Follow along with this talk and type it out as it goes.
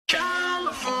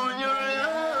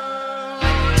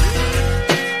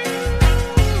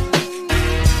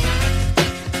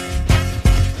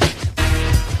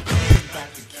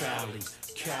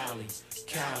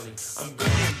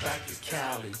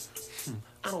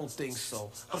don't think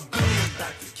so. I'm going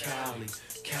back to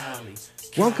Cali.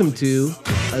 Welcome to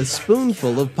A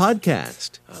Spoonful of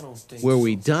Podcast, where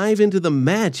we dive into the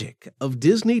magic of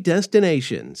Disney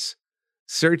destinations,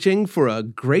 searching for a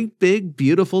great big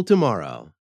beautiful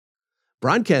tomorrow.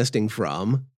 Broadcasting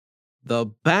from the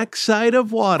backside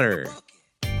of water.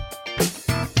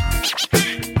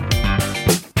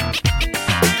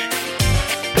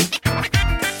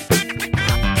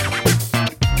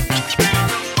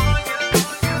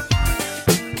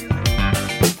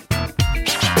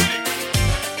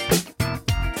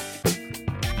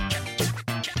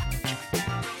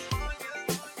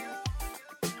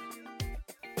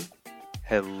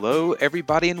 Hello,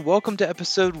 everybody, and welcome to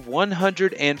episode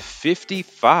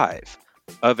 155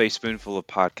 of A Spoonful of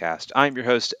Podcast. I'm your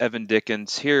host, Evan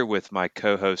Dickens, here with my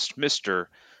co-host, Mr.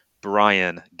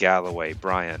 Brian Galloway.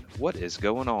 Brian, what is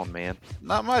going on, man?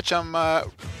 Not much.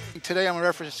 Today I'm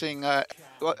referencing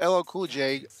LL Cool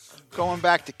J going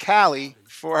back to Cali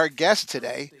for our guest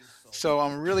today. So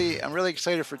I'm really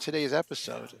excited for today's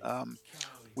episode.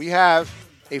 We have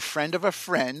a friend of a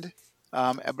friend,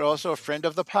 but also a friend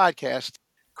of the podcast,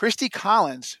 Kristy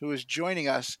Collins, who is joining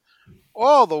us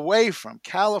all the way from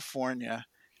California,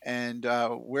 and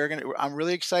I'm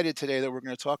really excited today that we're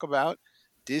gonna talk about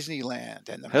Disneyland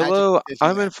and the Hello, magic of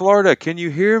I'm in Disneyland. Florida. Can you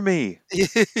hear me?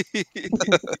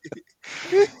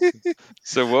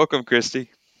 So welcome, Kristy.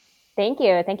 Thank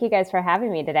you. Thank you guys for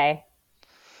having me today.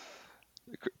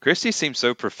 Kristy seems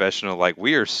so professional. Like,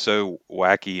 we are so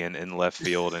wacky and in left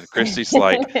field, and Kristy's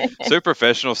like so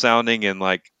professional sounding, and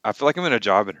like I feel like I'm in a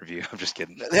job interview. I'm just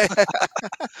kidding.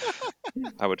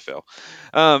 I would fail.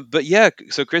 But yeah,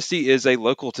 so Kristy is a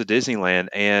local to Disneyland,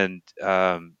 and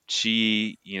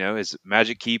she, is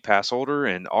Magic Key pass holder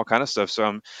and all kind of stuff. So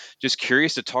I'm just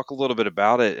curious to talk a little bit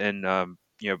about it. And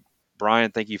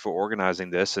Brian, thank you for organizing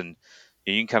this, and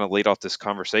you can kind of lead off this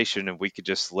conversation, and we could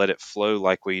just let it flow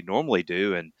like we normally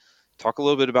do, and talk a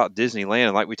little bit about Disneyland.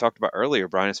 And like we talked about earlier,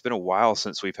 Brian, it's been a while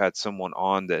since we've had someone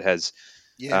on that has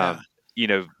Yeah.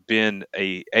 been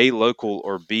a local,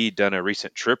 or B, done a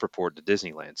recent trip report to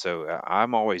Disneyland. So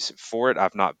I'm always for it.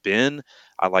 I've not been.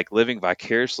 I like living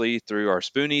vicariously through our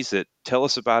spoonies that tell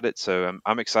us about it. So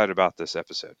I'm excited about this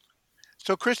episode.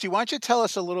 So, Kristy, why don't you tell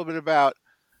us a little bit about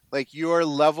like your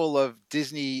level of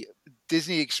Disney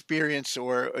experience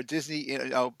or Disney,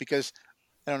 because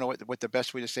I don't know what the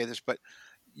best way to say this, but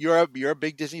you're a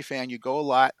big Disney fan. You go a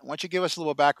lot. Why don't you give us a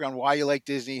little background why you like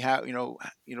Disney? How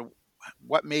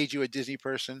what made you a Disney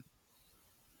person?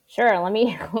 Sure. Let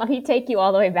me take you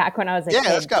all the way back when I was a kid.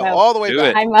 Yeah, let's go So all the way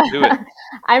back. Do it.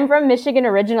 I'm from Michigan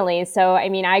originally, so I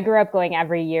mean, I grew up going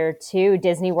every year to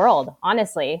Disney World,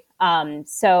 honestly.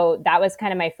 So that was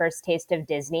kind of my first taste of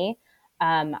Disney.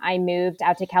 I moved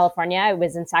out to California. I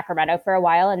was in Sacramento for a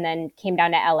while, and then came down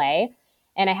to LA.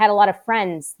 And I had a lot of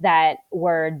friends that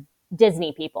were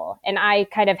Disney people, and I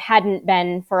kind of hadn't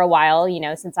been for a while,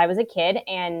 since I was a kid.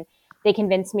 And they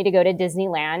convinced me to go to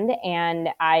Disneyland, and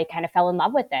I kind of fell in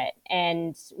love with it.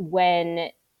 And when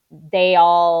they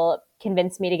all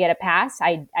convinced me to get a pass,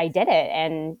 I did it.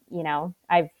 And,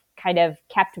 I've kind of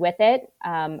kept with it.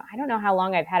 I don't know how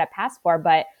long I've had a pass for,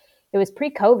 but it was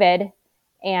pre-COVID.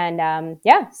 And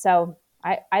so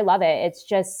I love it. It's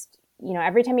just,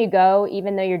 every time you go,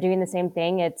 even though you're doing the same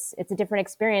thing, it's a different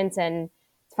experience, and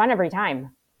it's fun every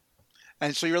time.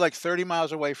 And so you're like 30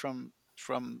 miles away from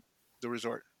the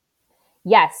resort.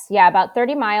 Yes. Yeah. About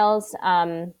 30 miles.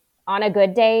 On a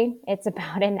good day, it's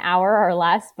about an hour or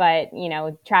less, but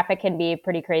traffic can be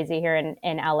pretty crazy here in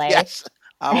LA. Yes,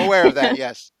 I'm aware of that.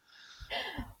 Yes.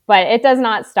 But it does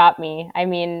not stop me. I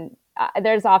mean,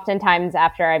 there's often times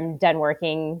after I'm done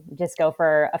working, just go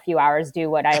for a few hours, do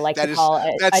what I like to call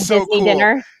a so Disney cool.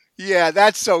 dinner. Yeah,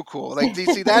 that's so cool. Like,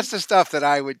 see, that's the stuff that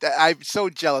I'm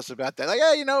so jealous about that. Like,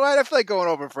 you know what? I feel like going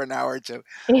over for an hour or two.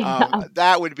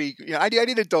 That would be, I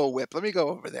need a Dole Whip. Let me go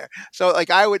over there. So like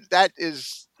that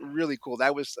is really cool.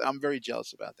 I'm very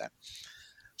jealous about that.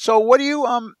 So what do you,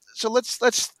 so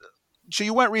so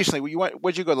you went recently.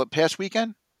 Where'd you go the past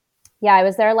weekend? Yeah, I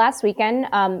was there last weekend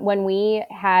when we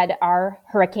had our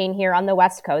hurricane here on the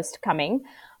West Coast coming.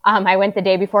 I went the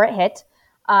day before it hit.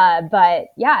 But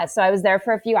yeah, so I was there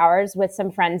for a few hours with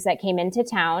some friends that came into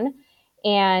town,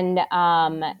 and,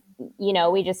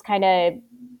 we just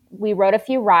we rode a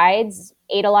few rides,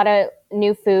 ate a lot of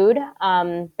new food.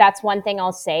 That's one thing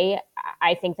I'll say.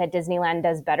 I think that Disneyland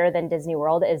does better than Disney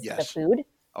World is the food.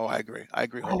 Oh, I agree.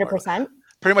 100%.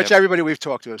 Pretty much everybody we've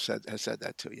talked to has said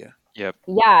that too. Yeah. Yep.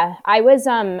 Yeah.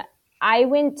 I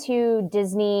went to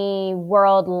Disney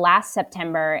World last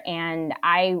September, and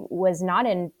I was not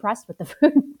impressed with the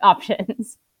food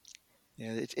options.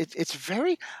 Yeah, it's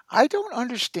very. I don't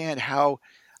understand how.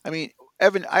 I mean,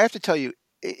 Evan, I have to tell you,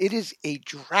 it is a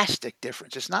drastic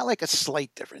difference. It's not like a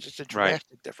slight difference. It's a Right.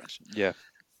 drastic difference. Yeah.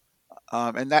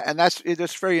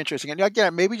 That's very interesting. And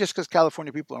again, maybe just because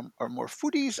California people are more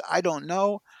foodies, I don't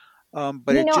know.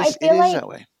 But You know, it is that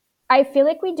way. I feel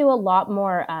like we do a lot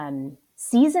more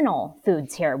seasonal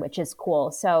foods here, which is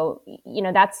cool. So, you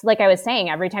know, that's like I was saying,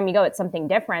 every time you go, it's something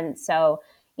different. So,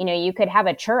 you know, you could have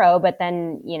a churro, but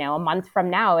then, you know, a month from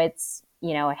now, it's,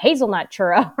 you know, a hazelnut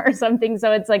churro or something.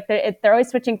 So it's like they're always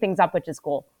switching things up, which is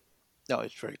cool. No,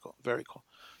 it's very cool. Very cool.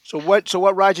 So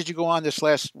what rides did you go on this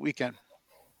last weekend?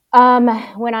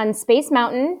 Went on Space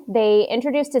Mountain. They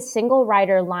introduced a single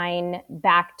rider line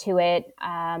back to it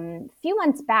a few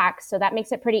months back, so that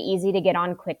makes it pretty easy to get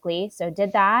on quickly. So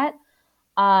did that.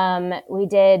 We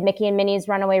did Mickey and Minnie's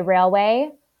Runaway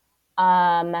Railway.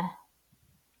 Trying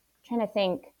to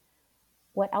think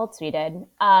what else we did.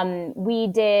 We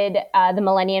did the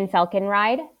Millennium Falcon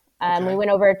ride. Okay. We went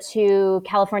over to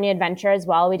California Adventure as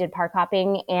well. We did park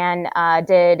hopping and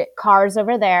did Cars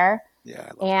over there. Yeah, I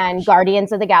love and Cars.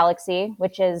 Guardians of the Galaxy,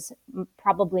 which is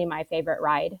probably my favorite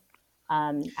ride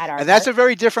at our. And that's park. a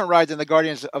very different ride than the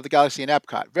Guardians of the Galaxy in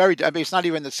Epcot. I mean, it's not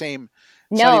even the same.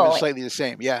 It's No. not even slightly the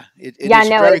same. Yeah, it Yeah, is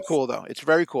no, very it's- cool though. It's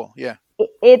very cool. Yeah.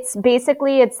 It's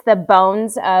basically it's the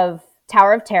bones of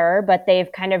Tower of Terror, but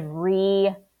they've kind of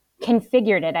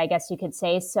reconfigured it, I guess you could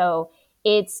say. So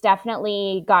it's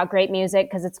definitely got great music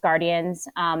because it's Guardians,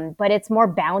 but it's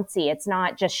more bouncy. It's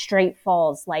not just straight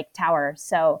falls like Tower.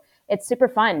 So it's super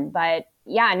fun. But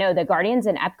yeah, no, the Guardians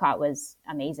in Epcot was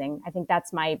amazing. I think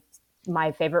that's my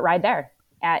favorite ride there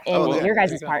in Oh, yeah, your there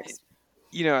guys' you go. parks.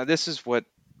 You know, this is what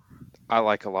I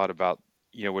like a lot about,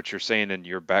 what you're saying in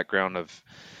your background of,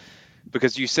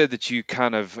 because you said that you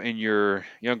kind of in your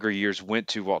younger years went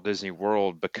to Walt Disney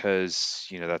World because,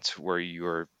 that's where you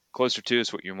were closer to,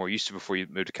 it's what you're more used to before you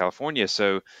moved to California.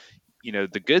 So,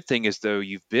 the good thing is though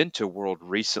you've been to World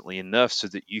recently enough so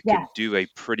that you Yeah. can do a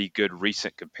pretty good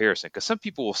recent comparison. Because some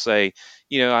people will say,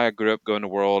 I grew up going to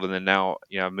World and then now,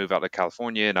 I moved out to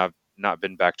California and I've not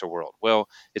been back to World. Well,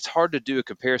 it's hard to do a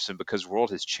comparison because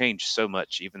World has changed so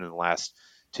much even in the last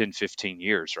 10, 15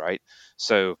 years, right?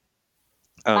 So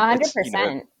it's,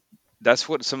 100%. that's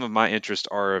what some of my interests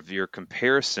are of your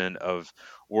comparison of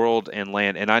World and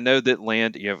Land. And I know that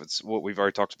Land, it's what we've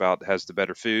already talked about, has the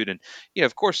better food. And,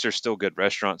 of course, there's still good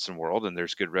restaurants in World and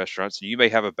there's good restaurants. And you may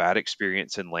have a bad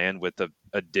experience in Land with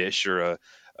a dish or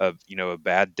a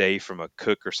bad day from a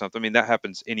cook or something. I mean, that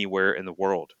happens anywhere in the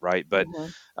world, right? But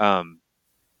Mhm. um,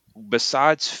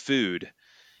 besides food,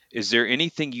 is there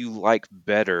anything you like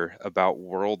better about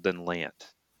World than Land?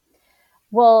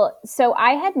 Well, so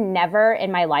I had never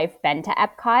in my life been to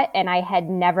Epcot and I had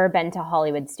never been to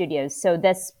Hollywood Studios. So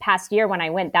this past year when I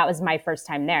went, that was my first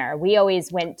time there. We always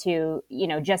went to,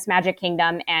 just Magic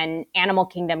Kingdom and Animal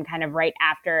Kingdom kind of right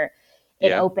after it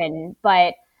Yeah. opened.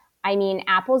 But I mean,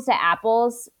 apples to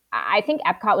apples, I think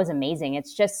Epcot was amazing.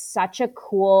 It's just such a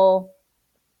cool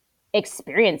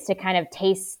experience to kind of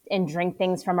taste and drink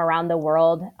things from around the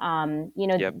world.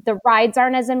 Yep. The rides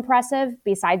aren't as impressive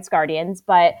besides Guardians,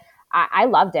 but I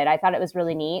loved it. I thought it was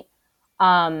really neat.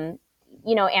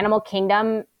 Animal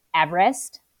Kingdom,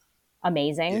 Everest,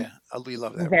 amazing. Yeah, we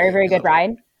love that. Very, very good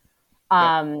ride.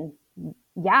 Yep.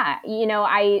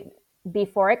 I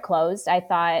before it closed, I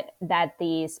thought that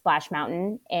the Splash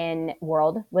Mountain in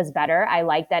World was better. I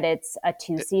like that it's a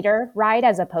 2-seater ride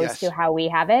as opposed Yes. to how we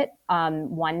have it,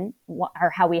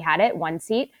 how we had it, 1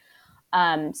 seat.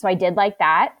 So I did like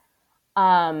that.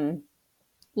 The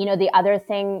other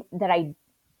thing that I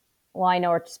know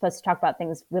we're supposed to talk about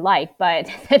things we like, but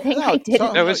the thing No, I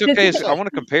didn't. No, it's okay. I want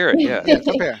to compare it. Yeah. Yeah,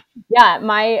 compare. Yeah,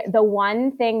 the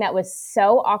one thing that was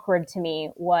so awkward to me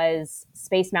was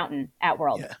Space Mountain at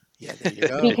World. Yeah, there you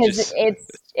go. Because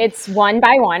it's one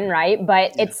by one, right?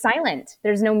 But Yeah. it's silent.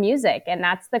 There's no music, and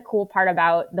that's the cool part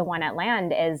about the one at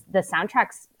Land is the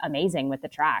soundtrack's amazing with the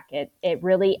track. It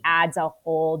really adds a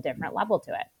whole different level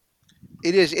to it.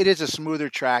 It is a smoother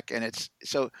track, and it's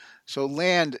so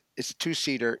Land is a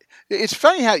 2-seater.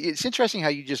 It's interesting how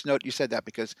you said that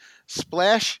because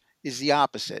Splash is the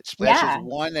opposite. Splash Yeah. is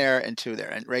 1 there and 2 there,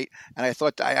 and right. And I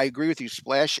thought I agree with you.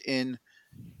 Splash in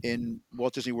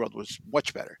Walt Disney World was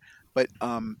much better, but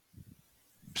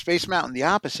Space Mountain the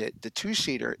opposite. The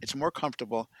 2-seater, it's more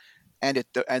comfortable, and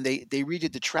they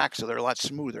redid the track so they're a lot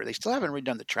smoother. They still haven't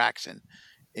redone the tracks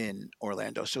in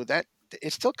Orlando, so that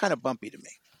it's still kind of bumpy to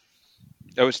me.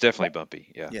 Oh, it's definitely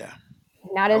bumpy. Yeah. Yeah.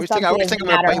 Not I as always think bumpy as I'm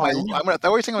gonna bite Matterhorn. I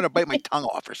always think I'm gonna bite my tongue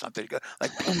off or something.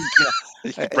 Like, boom,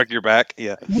 You break your back.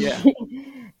 Yeah. yeah.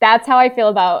 That's how I feel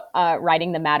about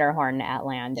riding the Matterhorn at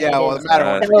Land. Yeah, It well, is the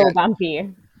Matterhorn, Uh, so forget.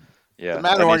 bumpy. The yeah,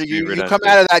 that Matterhorn, needs to be you redone come too.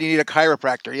 out of that, you need a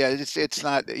chiropractor. Yeah, it's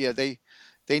not. Yeah, they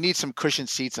need some cushioned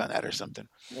seats on that or something.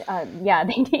 Yeah,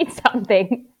 they need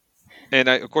something. And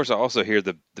of course, I also hear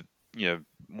the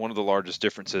one of the largest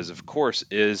differences, of course,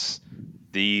 is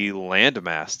the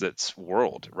landmass that's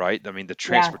world, right? I mean, the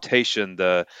Yeah, transportation,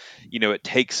 it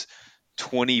takes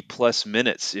 20 plus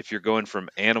minutes if you're going from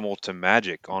animal to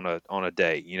magic on a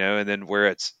day, and then where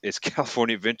it's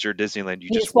California Adventure Disneyland, you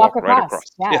you just just walk walk right across.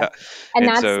 across. Yeah, Yeah. and And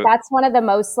that's so that's one of the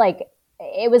most like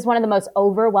it was one of the most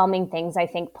overwhelming things I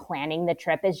think planning the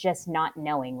trip is just not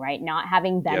knowing, right? Not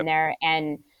having been yep. there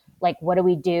and like what do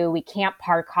we do? We can't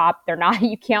park hop. They're not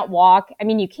you can't walk. I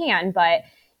mean, you can, but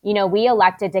we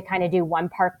elected to kind of do one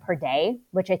park per day,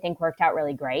 which I think worked out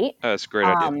really great. That's a great It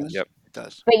idea. Um, does. Yep. It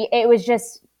does. but it was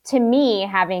just to me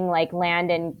having like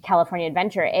land in California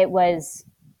Adventure, it was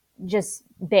just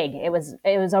big. It was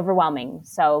overwhelming.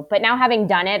 So, but now having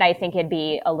done it, I think it'd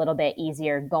be a little bit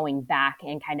easier going back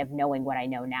and kind of knowing what I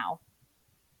know now.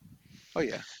 Oh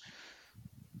yeah.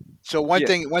 So Yeah.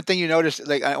 one thing you noticed,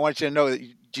 like I want you to know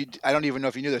that I don't even know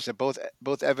if you knew this, that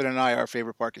both Evan and I, our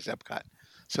favorite park is Epcot.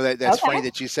 So that's funny Okay.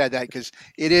 that you said that because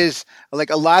it is like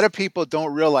a lot of people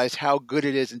don't realize how good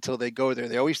it is until they go there.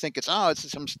 They always think it's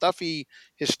some stuffy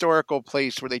historical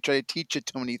place where they try to teach you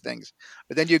too many things,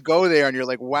 but then you go there and you're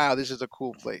like, wow, this is a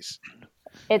cool place.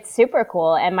 It's super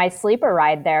cool. And my sleeper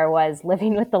ride there was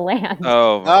living with the land.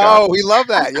 Oh my gosh. Oh, we love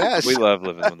that. We Yes. love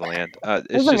living with the land.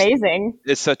 It was amazing.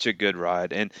 It's such a good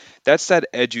ride, and that's that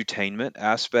edutainment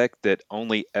aspect that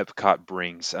only Epcot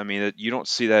brings. I mean, you don't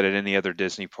see that at any other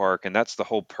Disney park, and that's the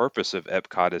whole purpose of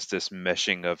Epcot is this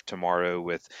meshing of tomorrow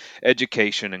with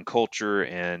education and culture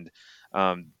and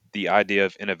the idea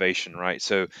of innovation, right?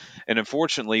 So, and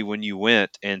unfortunately, when you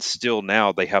went, and still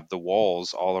now they have the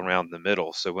walls all around the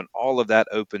middle. So when all of that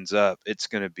opens up, it's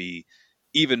going to be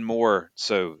even more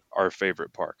so our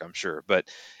favorite park, I'm sure. But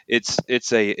it's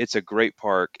a great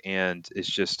park, and it's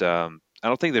just I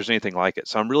don't think there's anything like it.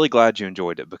 So I'm really glad you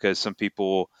enjoyed it because some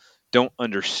people don't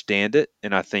understand it,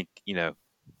 and I think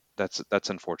that's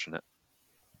unfortunate.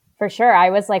 For sure. I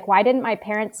was like, why didn't my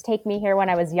parents take me here when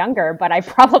I was younger? But I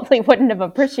probably wouldn't have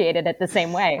appreciated it the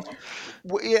same way.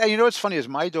 Well, yeah, you know what's funny is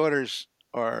my daughters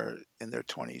are in their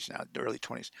 20s now, the early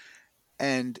 20s,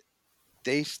 and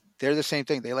they're the same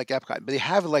thing. They like Epcot, but they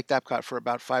have liked Epcot for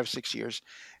about 5 6 years.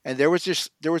 And there was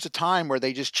a time where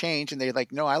they just changed and they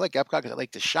like, no, I like Epcot because I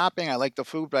like the shopping, I like the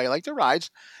food, but I like the rides.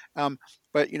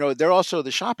 But they're also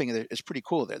the shopping there is pretty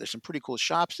cool there. There's some pretty cool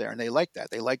shops there, and they like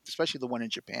that. They like especially the one in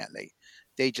Japan.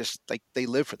 They just like they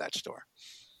live for that store.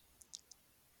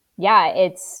 Yeah,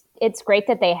 it's great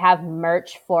that they have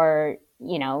merch for,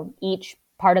 each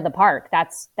part of the park.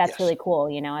 That's Yes, really cool.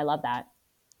 I love that.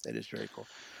 that is very cool.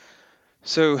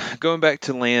 So going back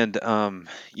to land,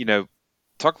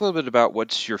 talk a little bit about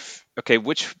which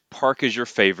park is your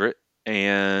favorite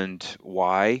and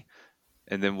why,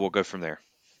 and then we'll go from there.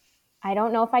 I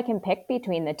don't know if I can pick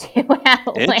between the two at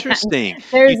land. Interesting.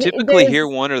 You There's typically hear there's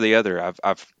one or the other.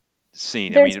 I've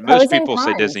seen. I there's mean, most pros and people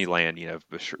say cons. Disneyland,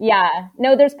 for sure. Yeah.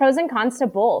 No, there's pros and cons to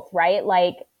both, right?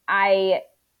 Like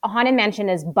Haunted Mansion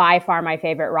is by far my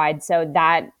favorite ride, so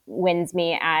that wins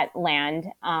me at land.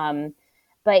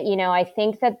 But I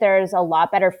think that there's a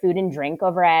lot better food and drink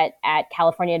over at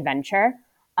California Adventure.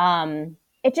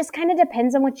 It just kind of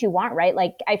depends on what you want, right?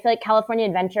 Like I feel like California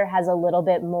Adventure has a little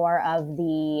bit more of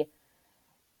the,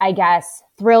 I guess,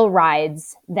 thrill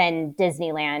rides than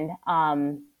Disneyland.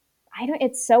 I don't.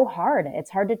 It's so hard. It's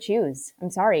hard to choose. I'm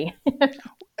sorry.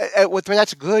 But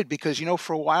that's good because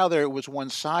for a while there it was one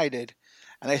sided,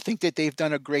 and I think that they've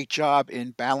done a great job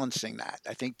in balancing that.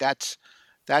 I think that's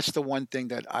the one thing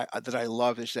that I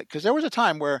love is that because there was a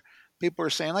time where people were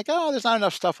saying like, oh, there's not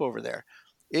enough stuff over there.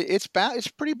 It's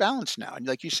pretty balanced now, and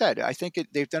like you said, I think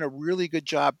they've done a really good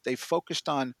job. They've focused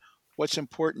on what's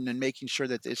important and making sure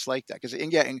that it's like that. Because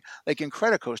like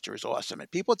Incredicoaster is awesome, and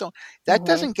people don't that Mhm.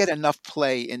 doesn't get enough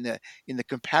play in the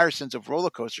comparisons of roller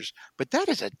coasters, but that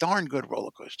is a darn good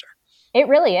roller coaster. It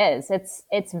really is.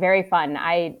 It's very fun.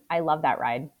 I love that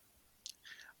ride.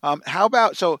 How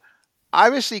about so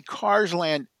obviously Cars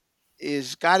Land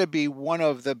is got to be one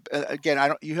of the again I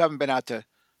don't you haven't been out to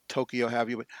Tokyo, have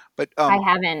you? But I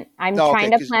haven't. I'm no, okay,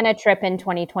 trying to 'cause plan a trip in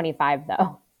 2025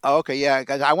 though. oh, okay, yeah,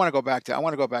 guys, I want to go back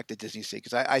to Disney Sea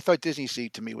because I thought Disney Sea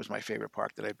to me was my favorite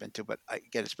park that I've been to, but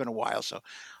again, it's been a while. So,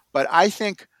 but I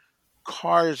think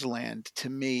Cars Land to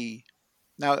me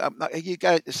now you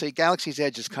got to say Galaxy's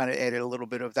Edge has kind of added a little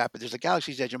bit of that, but there's a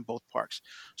Galaxy's Edge in both parks.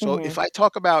 So if Hmm. I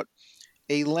talk about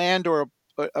a land or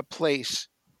a place,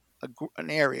 an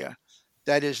area,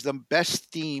 that is the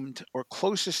best themed or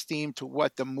closest themed to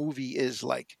what the movie is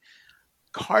like.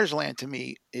 Cars Land to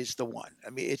me is the one. I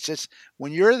mean, it's just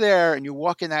when you're there and you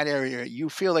walk in that area, you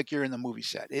feel like you're in the movie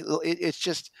set. It's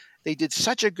just they did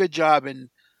such a good job in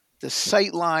the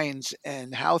sight lines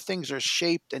and how things are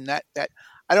shaped, and that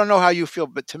I don't know how you feel,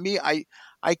 but to me, I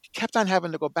kept on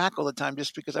having to go back all the time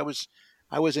just because I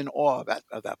was in awe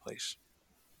of that place.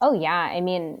 Oh yeah, I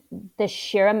mean the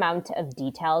sheer amount of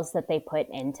details that they put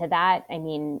into that. I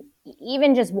mean,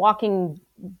 even just walking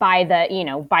by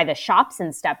by the shops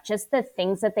and stuff, just the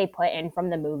things that they put in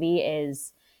from the movie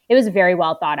it was very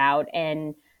well thought out,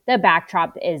 and the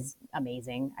backdrop is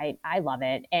amazing. I love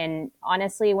it. And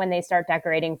honestly, when they start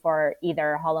decorating for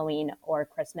either Halloween or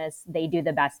Christmas, they do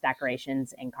the best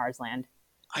decorations in Cars Land.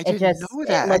 I It didn't just know it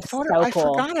that. I looks thought so I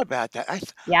cool. forgot about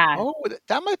that. Yeah. Oh,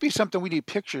 that might be something we need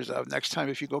pictures of next time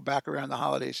if you go back around the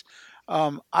holidays.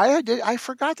 I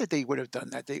forgot that they would have done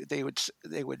that. They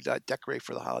would decorate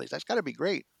for the holidays. That's got to be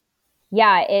great.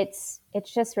 Yeah, it's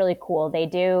just really cool. They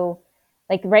do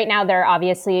like right now they're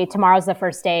obviously tomorrow's the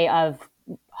first day of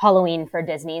Halloween for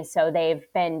Disney, so they've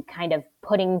been kind of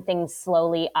putting things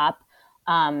slowly up.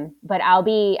 But I'll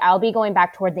be going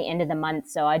back toward the end of the month,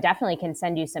 so I definitely can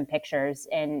send you some pictures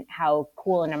and how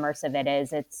cool and immersive it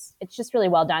is. It's just really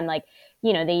well done. Like,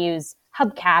 they use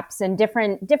hubcaps and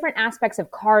different aspects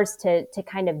of cars to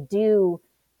kind of do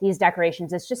these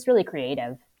decorations. It's just really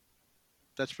creative.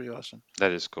 That's pretty awesome.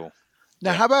 That is cool.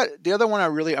 Now, Yeah. how about the other one?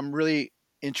 I'm really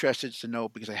interested to know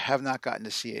because I have not gotten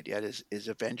to see it yet. Is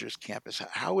Avengers Campus?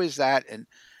 How is that? And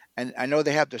I know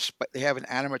they have they have an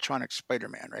animatronic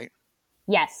Spider-Man, right?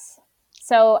 Yes.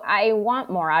 So I want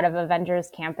more out of Avengers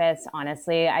Campus,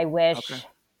 honestly. I wish Okay.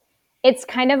 it's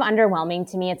kind of underwhelming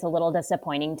to me. It's a little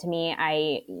disappointing to me.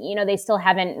 They still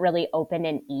haven't really opened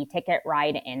an e-ticket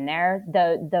ride in there.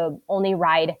 The only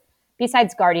ride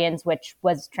besides Guardians, which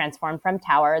was transformed from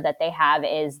Tower, that they have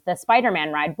is the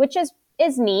Spider-Man ride, which is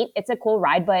neat. It's a cool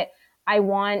ride, but I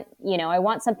want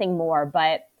something more.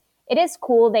 But it is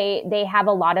cool. They have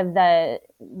a lot of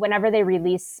whenever they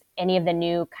release any of the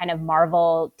new kind of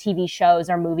Marvel TV shows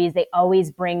or movies, they always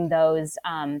bring those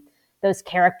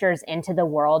characters into the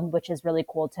world, which is really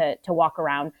cool to walk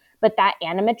around. But that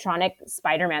animatronic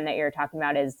Spider-Man that you're talking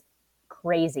about is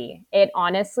crazy. It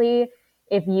honestly,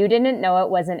 if you didn't know it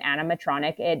was an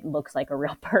animatronic, it looks like a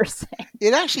real person.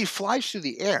 It actually flies through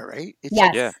the air, right? It's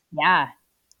Yes. Yeah. Yeah.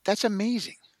 That's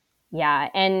amazing. Yeah.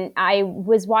 And I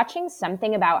was watching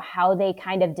something about how they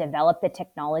kind of developed the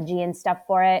technology and stuff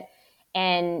for it.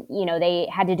 And, they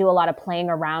had to do a lot of playing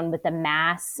around with the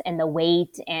mass and the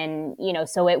weight. And,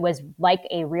 so it was like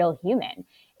a real human.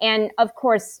 And of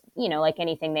course, like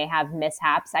anything, they have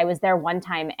mishaps. I was there one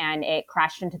time and it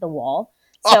crashed into the wall.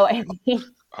 So, I mean,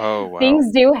 Oh, wow.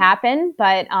 things do happen,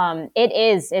 but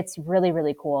it's really,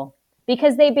 really cool.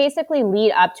 Because they basically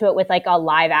lead up to it with like a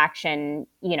live action,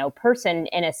 person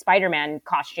in a Spider-Man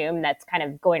costume that's kind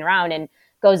of going around and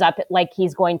goes up like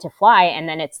he's going to fly. And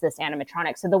then it's this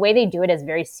animatronic. So the way they do it is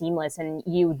very seamless and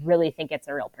you really think it's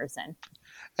a real person.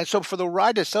 And so for the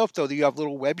ride itself, though, do you have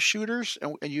little web shooters?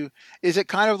 Is it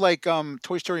kind of like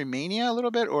Toy Story Mania a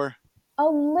little bit, or? A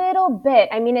little bit.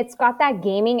 I mean, it's got that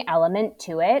gaming element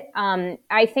to it.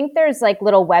 I think there's like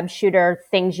little web shooter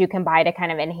things you can buy to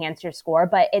kind of enhance your score,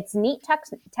 but it's neat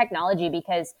technology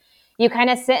because you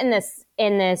kind of sit in this,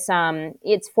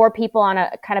 it's 4 people on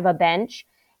a kind of a bench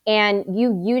and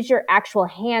you use your actual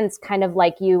hands kind of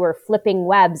like you were flipping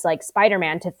webs like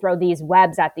Spider-Man to throw these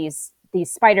webs at these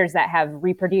spiders that have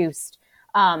reproduced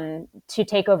to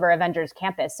take over Avengers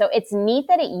Campus. So it's neat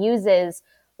that it uses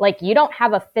like you don't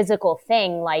have a physical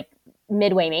thing like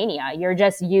Midway Mania. You're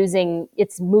just using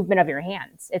its movement of your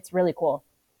hands. It's really cool.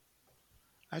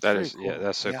 That's That very is, cool. yeah,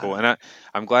 that's so Yeah. cool. And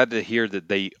I'm glad to hear that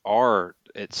they are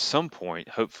at some point,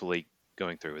 hopefully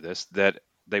going through with this, that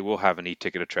they will have an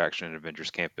e-ticket attraction in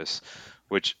Avengers Campus,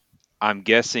 which I'm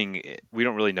guessing we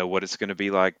don't really know what it's going to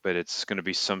be like, but it's going to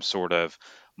be some sort of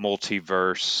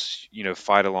multiverse,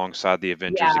 fight alongside the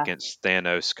Avengers Yeah. against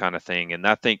Thanos kind of thing. And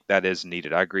I think that is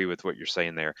needed. I agree with what you're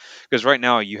saying there. Because right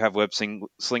now you have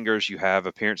slingers, you have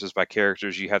appearances by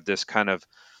characters, you have this kind of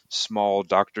small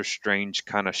Doctor Strange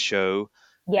kind of show.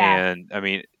 Yeah. And I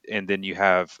mean, and then you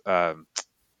have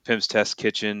Pim's Test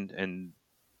Kitchen, and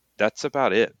that's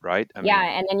about it, right? I Yeah. mean,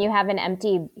 And then you have an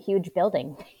empty, huge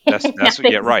building. that's yeah,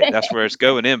 Nothing's right. there. That's where it's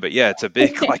going in. But yeah, it's a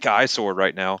big like eyesore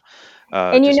right now.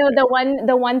 And Just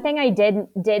the one thing I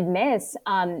did miss,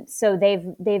 so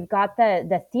they've got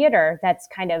the theater that's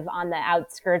kind of on the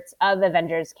outskirts of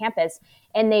Avengers Campus,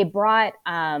 and they brought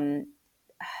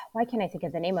why can't I think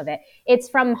of the name of it? It's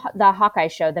from the Hawkeye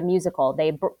show, the musical.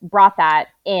 They brought that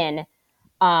in.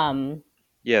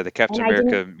 Yeah, the Captain And I didn't.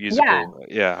 America Yeah, musical. Yeah, I know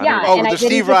yeah, what Oh, you're and with I the talking didn't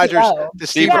Steve get to Rogers, go. the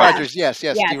Steve Yeah, about. Rogers, yes,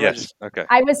 yeah. Steve Yes. Rogers. Yes. Okay.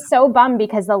 I was so bummed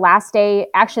because the last day,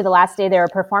 actually the last day they were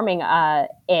performing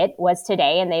it was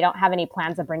today, and they don't have any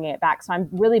plans of bringing it back. So I'm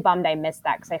really bummed I missed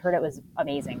that because I heard it was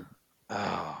amazing.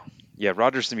 Oh, yeah,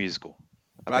 Rogers the musical.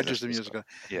 I think Rogers that's the what it's called.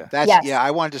 musical. Yeah. That's Yes. yeah.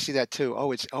 I wanted to see that too.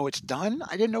 It's done.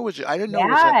 I didn't know it was.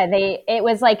 Yeah, it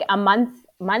was like a month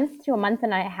to a month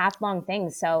and a half long thing.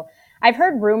 So I've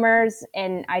heard rumors,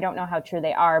 and I don't know how true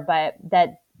they are, but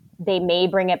that they may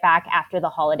bring it back after the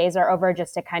holidays are over,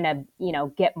 just to kind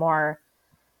of get more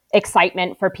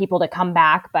excitement for people to come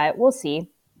back. But we'll see.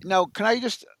 Now, can I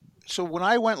just? So when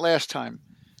I went last time,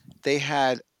 they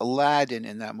had Aladdin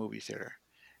in that movie theater,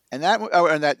 and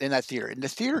in that theater. And the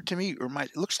theater to me it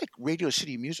looks like Radio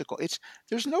City Musical.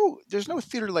 There's no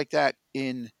theater like that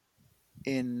in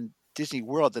Disney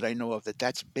World that I know of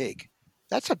that's big.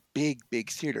 That's a big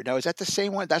theater. Now, is that the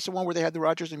same one? That's the one where they had the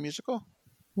Rogers and musical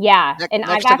Yeah, and I've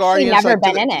next to actually Guardians, never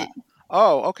like been in it,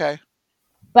 Oh, okay.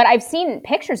 but I've seen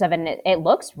pictures of it, and it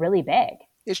looks really big.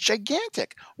 It's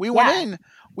gigantic. Yeah.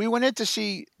 We went in to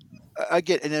see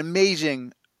again an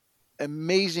amazing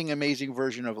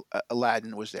version of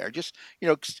Aladdin was there. Just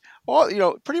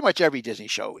pretty much every Disney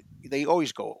show they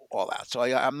always go all out. So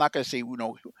I'm not going to say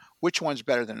which one's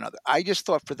better than another. I just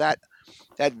thought for that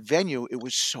venue it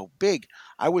was so big.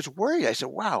 I was worried. I said,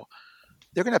 "Wow,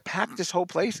 they're going to pack this whole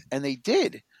place," and they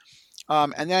did.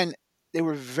 And then they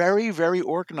were very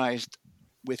organized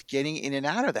with getting in and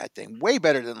out of that thing. Way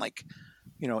better than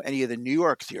any of the New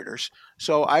York theaters.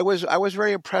 So I was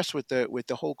very impressed with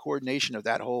the whole coordination of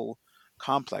that whole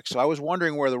complex. So I was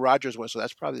wondering where the Rogers was. So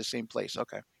that's probably the same place.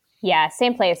 Okay. Yeah,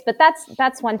 same place. But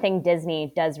that's one thing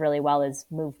Disney does really well is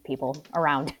move people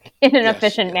around in an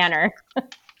efficient manner.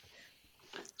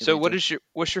 So what's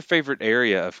your favorite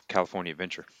area of California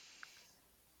Adventure?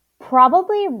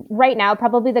 Probably right now,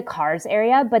 probably the Cars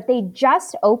area, but they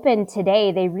just opened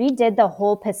today. They redid the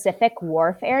whole Pacific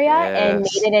Wharf area and made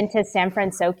Yes. it into San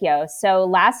Francisco. So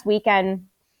last weekend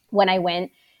when I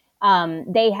went,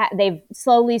 they've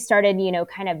slowly started,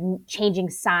 kind of changing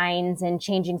signs and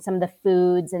changing some of the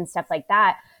foods and stuff like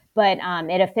that. But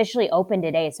it officially opened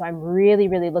today, so I'm really,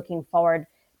 really looking forward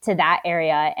to that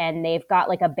area. And they've got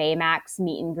like a Baymax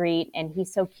meet and greet, and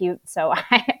he's so cute. So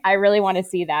I really want to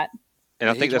see that. And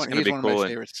I think that's going to He's be one of cool. my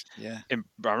favorites. Yeah. And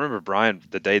I remember Brian,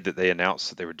 the day that they announced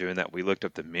that they were doing that, we looked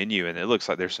up the menu, and it looks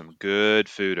like there's some good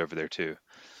food over there too.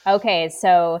 Okay,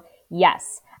 so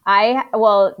yes, I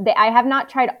have not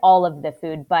tried all of the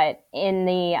food, but in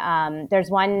the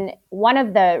there's one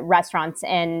of the restaurants,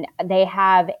 and they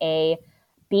have a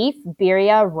beef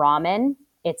birria ramen.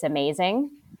 It's amazing.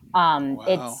 Wow.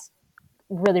 It's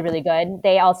really, really good.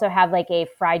 They also have like a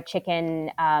fried chicken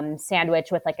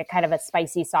sandwich with like a kind of a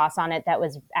spicy sauce on it that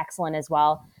was excellent as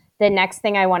well. The next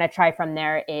thing I want to try from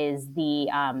there is the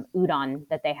udon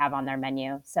that they have on their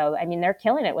menu. So, I mean, they're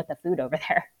killing it with the food over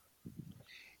there.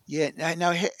 Yeah.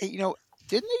 Now, didn't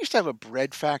they used to have a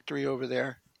bread factory over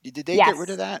there? Did they get rid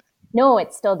of Yes. that? No,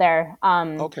 it's still there.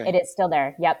 Okay. It is still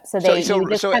there. Yep. So So you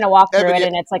just so kind of walk through Evan, it,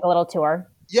 and it's like a little tour.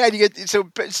 yeah, you get it's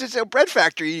a bread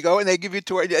factory. You go and they give you a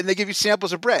tour and they give you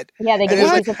samples of bread. Yeah, they And give you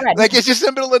it's a like piece of bread. it's just in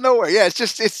the middle of nowhere. Yeah,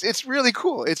 it's really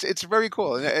cool. It's very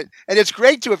cool, and it's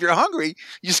great too. If you're hungry,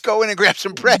 you just go in and grab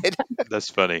some bread. That's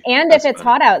funny. And That's if it's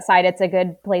funny. hot outside, it's a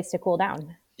good place to cool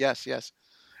down. Yes.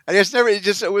 And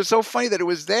it was so funny that it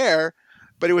was there,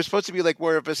 but it was supposed to be like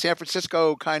more of a San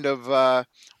Francisco kind of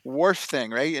wharf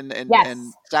thing, right? And Yes.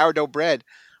 sourdough bread.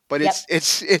 But Yep.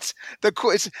 it's the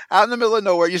cool. It's out in the middle of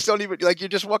nowhere. You still don't even you're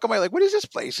just walking by like, what is this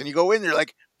place? And you go in, you're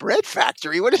like, bread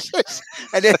factory. What is this?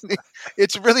 And then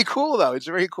it's really cool though. It's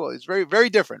very cool. It's very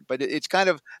different. But it's kind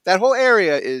of that whole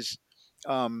area is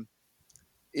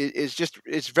just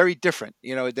it's very different,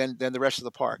 than the rest of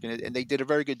the park. And they did a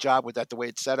very good job with that, the way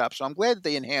it's set up. So I'm glad that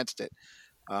they enhanced it.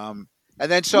 And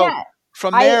then Yeah.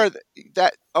 from I there,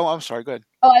 I'm sorry. Go ahead.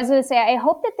 Oh, I was going to say, I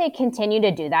hope that they continue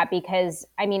to do that because,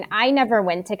 I mean, I never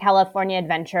went to California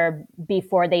Adventure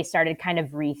before they started kind of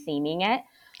retheming it,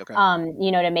 Okay.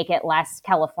 to make it less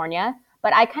California.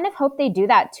 But I kind of hope they do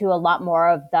that to a lot more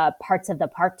of the parts of the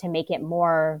park to make it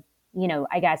more,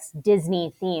 I guess,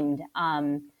 Disney themed,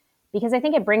 because I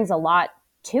think it brings a lot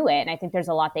to it. And I think there's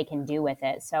a lot they can do with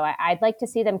it. So I'd like to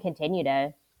see them continue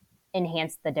to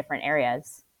enhance the different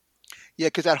areas. Yeah,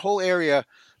 because that whole area.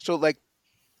 So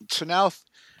now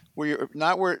where you're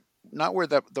not where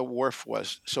the wharf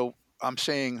was. So I'm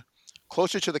saying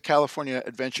closer to the California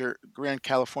Adventure Grand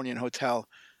Californian Hotel,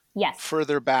 Yes.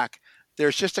 further back.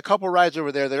 There's just a couple rides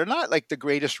over there that are not like the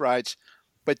greatest rides,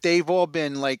 but they've all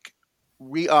been like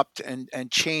re-upped and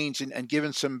changed and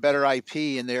given some better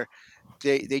IP, and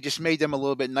they just made them a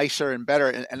little bit nicer and better,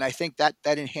 and I think that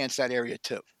enhanced that area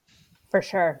too. For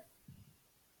sure.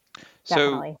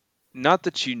 So, Definitely. not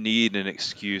that you need an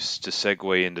excuse to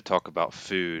segue into talk about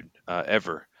food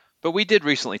ever, but we did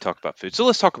recently talk about food. So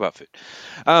let's talk about food.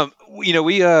 We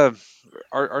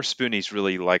our spoonies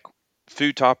really like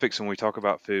food topics. When we talk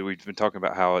about food, we've been talking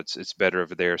about how it's better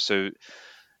over there. So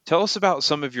tell us about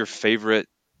some of your favorite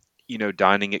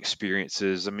dining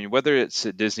experiences. I mean, whether it's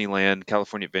at Disneyland,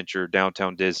 California Adventure,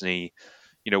 Downtown Disney,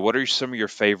 what are some of your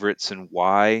favorites and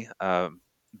why?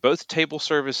 Both table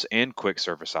service and quick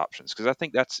service options, because I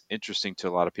think that's interesting to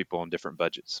a lot of people on different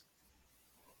budgets.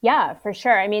 Yeah, for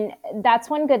sure. I mean, that's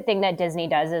one good thing that Disney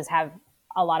does is have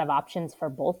a lot of options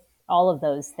for all of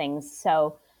those things.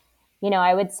 So,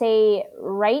 I would say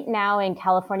right now in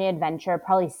California Adventure,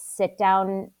 probably sit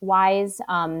down wise,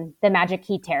 the Magic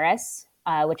Key Terrace,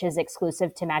 which is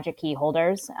exclusive to Magic Key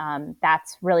holders.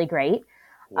 That's really great.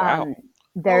 Wow. Um,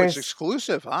 Oh, it's there's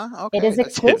exclusive, huh? It Okay, is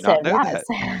that's Did not exclusive, know yes.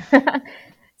 that.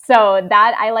 So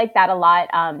that I like that a lot.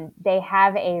 They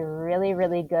have a really,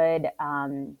 really good. I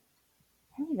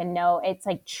don't even know. It's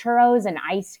like churros and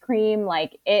ice cream.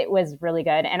 Like it was really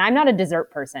good. And I'm not a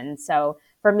dessert person, so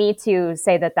for me to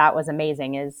say that that was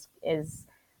amazing is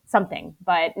something.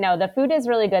 But no, the food is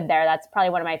really good there. That's probably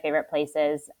one of my favorite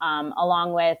places.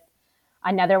 Along with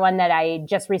another one that I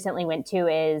just recently went to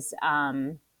is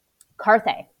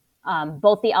Carthay.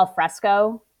 Both the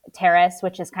alfresco terrace,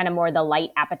 which is kind of more the light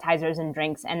appetizers and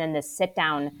drinks, and then the sit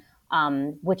down,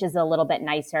 which is a little bit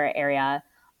nicer area.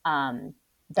 it's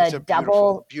The a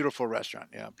double, beautiful restaurant.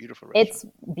 Yeah, beautiful restaurant. it's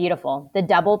beautiful. The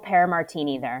double pear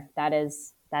martini there, that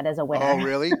is a winner. Oh,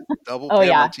 really? Double Oh pear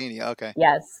yeah, martini. Okay.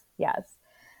 yes, yes.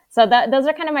 So those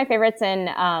are kind of my favorites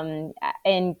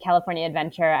in California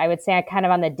Adventure. I would say I kind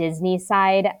of on the Disney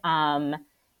side.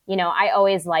 I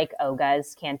always like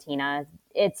Oga's Cantina.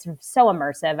 It's so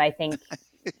immersive. I think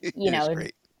It you is know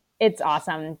great. it's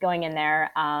awesome going in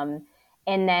there.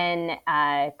 And then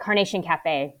Carnation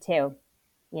Cafe too.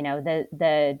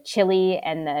 The chili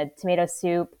and the tomato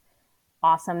soup,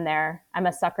 awesome there. I'm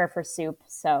a sucker for soup,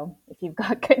 so if you've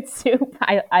got good soup,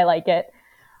 I like it.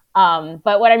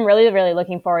 But what I'm really, really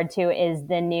looking forward to is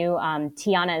the new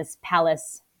Tiana's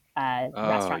Palace Oh,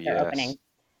 restaurant they're yes. opening.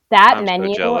 That I'm so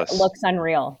menu jealous. looks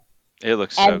unreal. It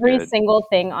looks so Every good. single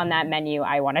thing on that menu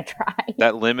I want to try.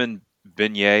 That lemon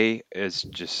beignet is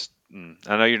just.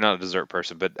 I know you're not a dessert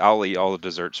person, but I'll eat all the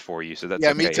desserts for you, so that's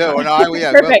Yeah, me okay. too. No,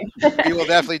 yeah, Perfect. we will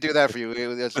definitely do that for you.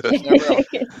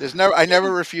 There's never I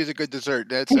never refuse a good dessert.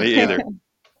 That's Me either.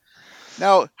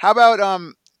 now. How about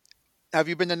have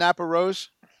you been to Napa Rose?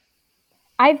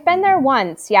 I've been there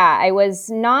once. Yeah, I was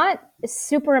not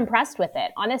super impressed with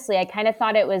it. Honestly, I kind of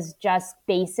thought it was just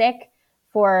basic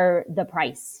for the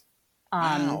price.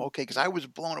 Wow. Um, Okay, because I was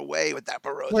blown away with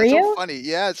Napa Rose. were That's so you? funny.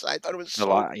 Yes, I thought it was A so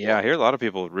lot. Yeah, I cool. hear a lot of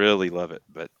people really love it,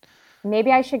 but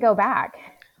Maybe I should go back.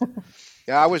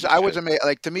 Yeah, you I was should. amazed.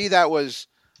 Like to me, that was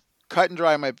cut and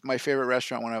dry. My favorite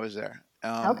restaurant when I was there.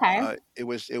 Okay. It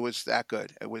was that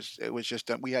good. It was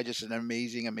just we had just an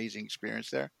amazing experience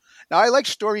there. Now I like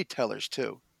storytellers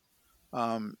too.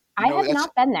 I have That's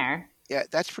not been there. yeah,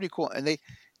 that's pretty cool. And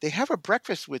they have a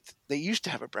breakfast with. They used to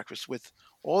have a breakfast with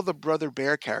all the Brother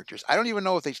Bear characters. I don't even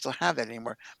know if they still have that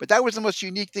anymore. But that was the most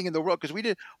unique thing in the world because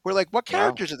we're like, what Wow.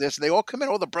 characters are this? And they all come in,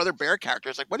 all the Brother Bear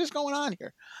characters. Like, what is going on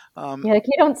here? Yeah, like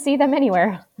you don't see them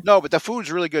anywhere. No, but the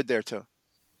food's really good there too.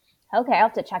 Okay, I'll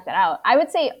have to check that out. I would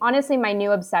say, honestly, my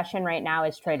new obsession right now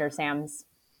is Trader Sam's.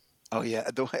 Oh yeah,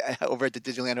 over at the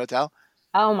Disneyland Hotel.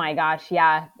 Oh my gosh,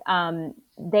 yeah.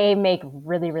 They make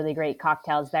really, really great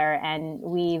cocktails there, and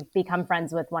we've become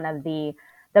friends with one of the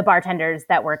bartenders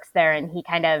that works there, and he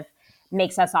kind of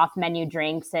makes us off menu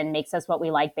drinks and makes us what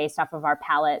we like based off of our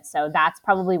palate. So that's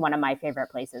probably one of my favorite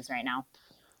places right now.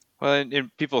 Well,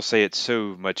 and people say it's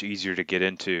so much easier to get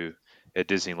into at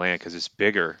Disneyland because it's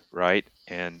bigger, right?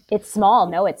 And It's small.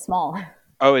 No, it's small.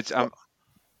 oh, it's Well,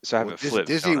 so I have well, it flipped,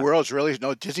 Disney don't I? World's really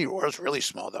no Disney World's really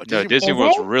small though. No, Disney Is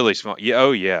World's it? really small. Yeah,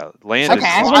 oh yeah. It's Land like a Okay, I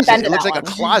is haven't closet. been It to looks that like a one.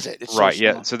 closet. It's so right.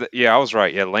 Yeah. small. So yeah, I was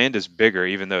right. Yeah, Land is bigger,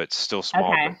 even though it's still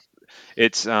small. But Okay.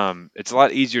 it's a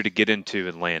lot easier to get into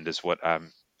in Land, is what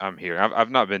I'm hearing.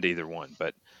 I've not been to either one,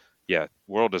 but yeah,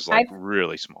 World is like I've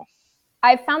really small.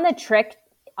 I've found the trick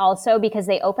also because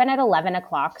they open at 11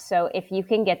 o'clock. So if you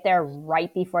can get there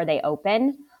right before they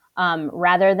open,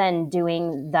 rather than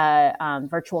doing the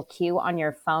virtual queue on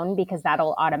your phone, because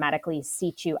that'll automatically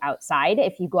seat you outside.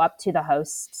 If you go up to the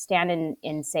host stand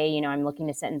and say, I'm looking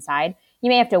to sit inside, you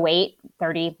may have to wait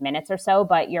 30 minutes or so,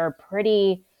 but you're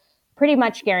pretty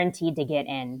much guaranteed to get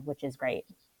in, which is great.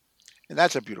 And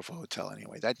that's a beautiful hotel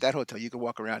anyway. That hotel, you could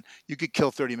walk around. You could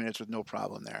kill 30 minutes with no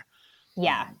problem there.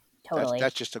 Yeah, totally.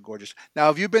 That's just a gorgeous. Now,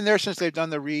 have you been there since they've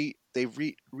done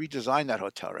redesigned that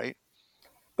hotel, right?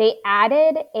 They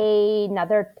added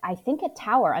another, I think,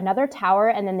 another tower,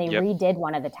 and then they Yep. redid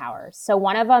one of the towers. So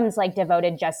one of them's like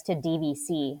devoted just to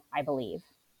DVC, I believe.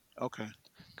 Okay.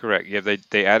 Correct. Yeah,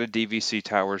 they added DVC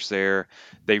towers there.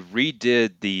 They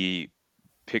redid the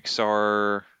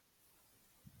Pixar.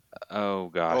 Oh Oh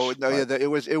gosh, no, yeah, it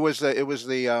was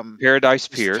the Paradise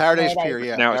Pier. Paradise Paradise. Pier,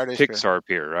 yeah, Now it's Paradise Pier. Pixar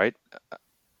Pier, right?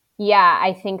 Yeah,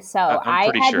 I think so.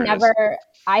 I'm pretty sure it is.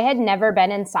 I had never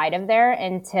been inside of there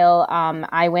until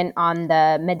I went on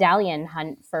the medallion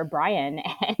hunt for Brian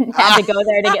and had to go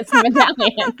there to get some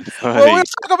medallions. Well, Funny.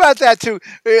 let's talk about that too.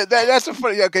 That's a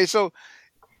funny. Okay, so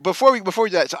before we do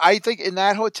that, so I think in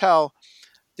that hotel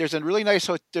there's a really nice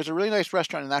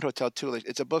restaurant in that hotel too. Like,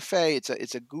 it's a buffet.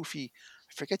 It's a goofy.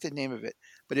 I forget the name of it,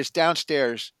 but it's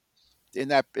downstairs in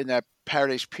that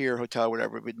Paradise Pier hotel, or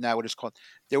whatever. But now what it's called.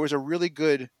 There was a really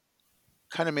good,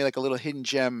 kind of made like a little hidden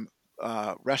gem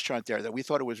restaurant there that we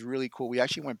thought it was really cool. We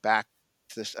actually went back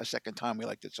to this a second time. We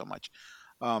liked it so much.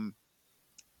 Um,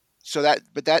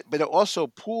 but also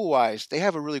pool wise, they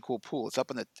have a really cool pool. It's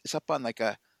up on like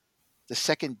the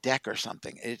second deck or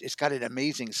something. It's got an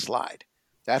amazing slide.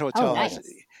 That Oh, hotel nice.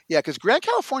 yeah, because Grand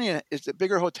California is the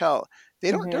bigger hotel.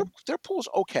 They don't Mhm. their pool's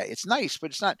okay. It's nice,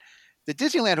 but it's not. The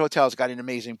Disneyland hotel's got an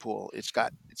amazing pool. It's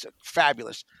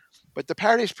fabulous, but the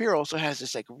Paradise Pier also has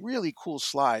this like really cool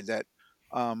slide that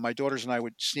my daughters and I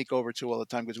would sneak over to all the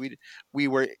time because we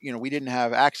were we didn't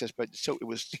have access, but so it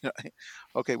was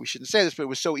okay, we shouldn't say this, but it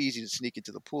was so easy to sneak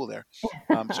into the pool there,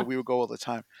 so we would go all the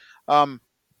time. Um,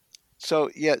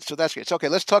 so yeah, so that's great. So okay,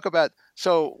 let's talk about.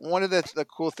 So one of the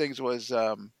cool things was,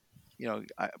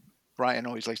 Brian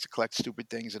always likes to collect stupid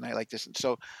things, and I like this. And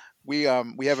so we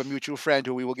have a mutual friend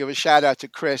who we will give a shout out to,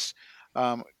 Chris.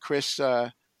 Chris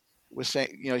was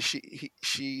saying,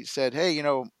 she said, hey,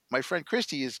 my friend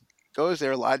Kristy goes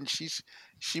there a lot, and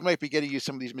she might be getting you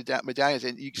some of these medallions.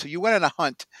 And so you went on a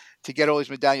hunt to get all these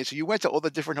medallions. So you went to all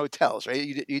the different hotels,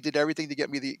 right? You did everything to get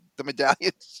me the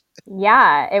medallions.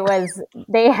 Yeah,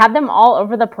 they had them all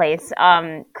over the place.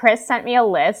 Chris sent me a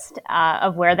list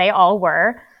of where they all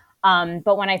were.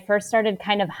 But when I first started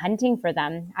kind of hunting for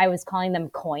them, I was calling them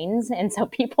coins. And so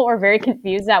people were very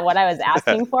confused at what I was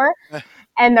asking for.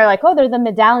 And they're like, oh, they're the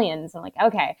medallions. I'm like,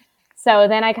 okay. So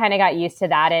then I kind of got used to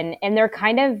that. And they're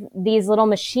kind of these little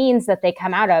machines that they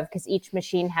come out of, because each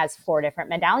machine has 4 different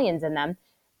medallions in them.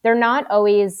 They're not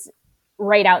always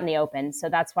right out in the open. So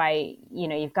that's why,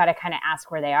 you've got to kind of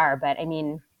ask where they are. But I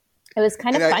mean, it was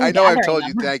kind of fun. I know I've gathering told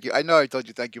them. you thank you. I know I told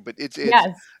you thank you, but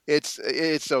Yes,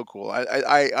 it's so cool.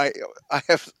 I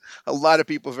have a lot of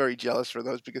people very jealous for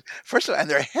those because first of all, and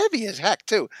they're heavy as heck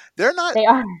too. They're not, they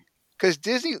are. because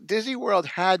Disney World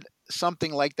had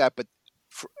something like that, but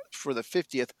for the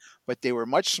 50th, but they were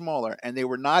much smaller and they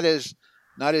were not as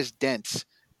dense.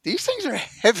 These things are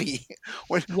heavy.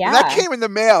 When that Yeah. came in the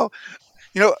mail,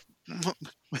 you know,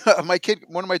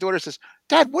 one of my daughters says,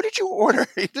 "Dad, what did you order?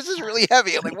 This is really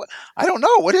heavy." I'm like, "What? I don't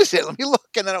know. What is it? Let me look."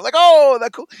 And then I'm like, "Oh,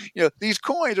 that cool. These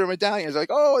coins or medallions." Like,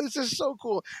 "Oh, this is so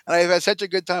cool." And I've had such a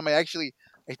good time. I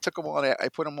took them all and I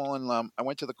put them all in. I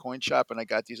went to the coin shop and I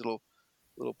got these little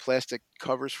plastic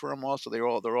covers for them all. So they're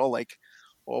all like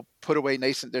all put away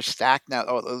nice and they're stacked now.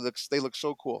 Oh, they look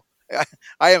so cool.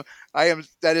 I am.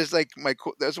 That is like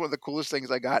that's one of the coolest things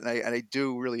I got, and I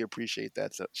do really appreciate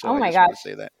that. So Oh I my just want gosh. to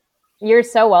say that. You're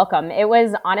so welcome. It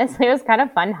was kind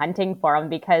of fun hunting for them,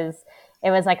 because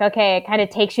it was like, okay, it kind of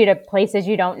takes you to places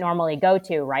you don't normally go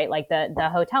to, right? Like the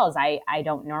hotels, I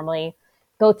don't normally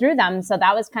go through them. So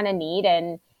that was kind of neat.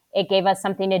 And it gave us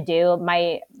something to do.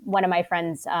 One of my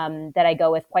friends that I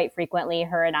go with quite frequently,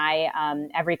 her and I,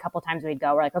 every couple times we'd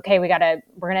go, we're like, okay, we're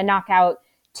going to knock out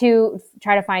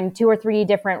try to find 2 or 3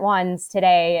 different ones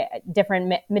today,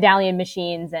 different medallion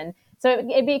machines. And so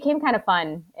it became kind of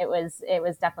fun. It was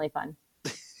definitely fun.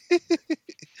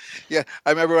 Yeah, I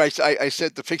remember I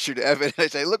sent the picture to Evan. And I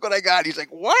say, "Look what I got." He's like,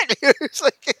 "What?" It's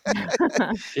like,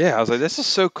 Yeah, I was like, this is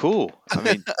so cool. I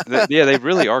mean, yeah, they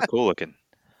really are cool looking.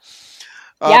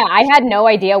 Yeah, I had no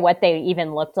idea what they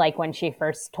even looked like when she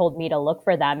first told me to look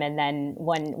for them. And then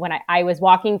when I was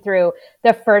walking through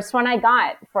the first one I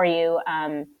got for you,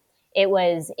 it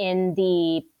was in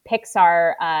the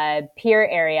Pixar pier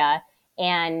area,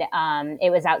 and it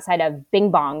was outside of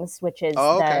Bing Bong's, which is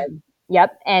okay.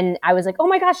 Yep. And I was like, oh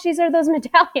my gosh, these are those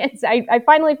medallions. I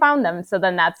finally found them. So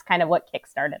then that's kind of what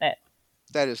kickstarted it.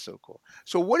 That is so cool.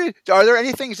 So are there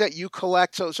any things that you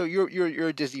collect? So you're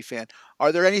a Disney fan.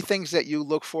 Are there any things that you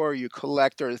look for, or you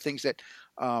collect, or the things that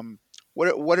what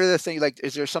are the things, like,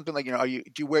 is there something like, do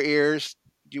you wear ears?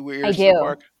 Do you wear I ears to do. the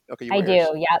park? Okay, you I wear ears.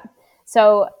 do. Yep.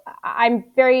 So I'm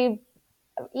very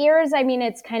ears. I mean,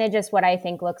 it's kind of just what I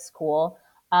think looks cool.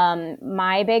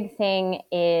 My big thing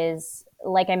is,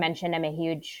 like I mentioned, I'm a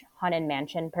huge Haunted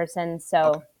Mansion person. Okay.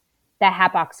 So the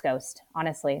Hatbox Ghost,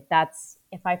 honestly, that's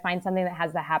if I find something that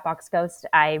has the Hatbox Ghost,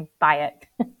 I buy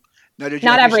it. Now,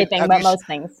 Not everything, but most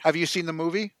things. have you seen the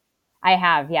movie? I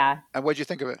have, yeah. And what did you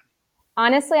think of it?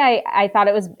 Honestly, I thought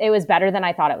it was better than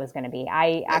I thought it was going to be.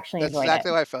 I actually That's enjoyed it.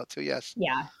 exactly how I felt too. Yes.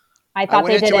 Yeah, I I thought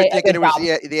went they did into it a thinking good it was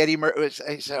job. the Eddie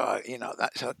Murphy. So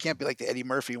so it can't be like the Eddie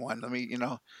Murphy one. Let me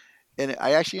and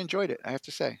I actually enjoyed it. I have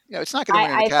to say, it's not going to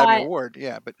win an I Academy thought Award,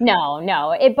 but no,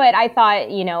 but I thought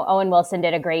Owen Wilson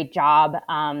did a great job.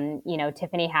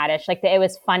 Tiffany Haddish, like it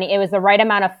was funny. It was the right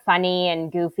amount of funny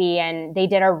and goofy, and they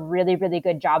did a really really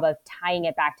good job of tying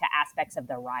it back to aspects of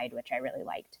the ride, which I really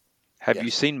liked. Have you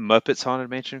yes, seen Muppets Haunted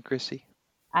Mansion, Chrissy?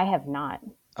 I have not.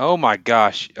 Oh my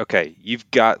gosh. Okay, you've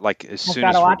got like as I've soon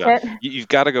got to as we're watch done, it. you've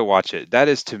got to go watch it. That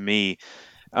is to me,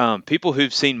 people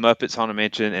who've seen Muppets Haunted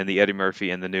Mansion and the Eddie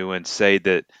Murphy and the new one say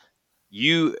that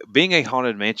you, being a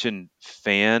Haunted Mansion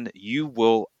fan, you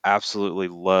will absolutely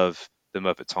love the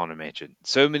Muppets Haunted Mansion.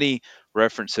 So many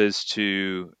references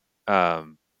to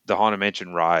the Haunted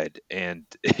Mansion ride, and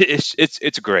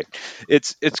it's great.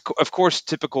 It's of course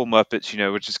typical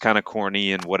Muppets, which is kind of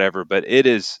corny and whatever, but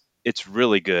it's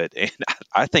really good, and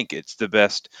I think it's the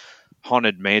best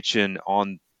Haunted Mansion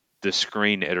on the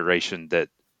screen iteration that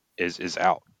is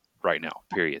out right now.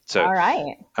 Period. So All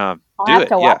right, I'll do have it.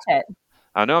 to Yeah. watch it.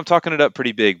 I know I'm talking it up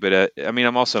pretty big, but I mean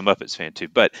I'm also a Muppets fan too.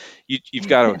 But you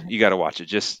got to watch it.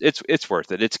 Just it's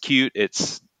worth it. It's cute.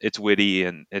 It's witty,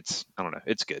 and I don't know.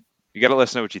 It's good. You got to let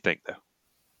us know what you think though.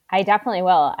 I definitely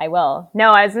will. I will.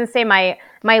 No, I was going to say my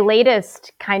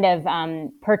latest kind of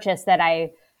purchase that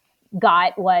I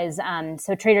got was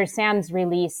so Trader Sam's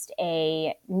released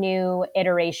a new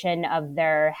iteration of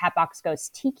their Hatbox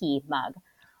Ghost Tiki mug.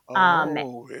 Um,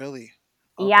 oh, really?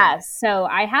 Okay. yeah, so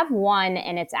I have one,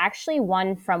 and it's actually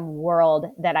one from World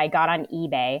that I got on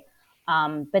eBay.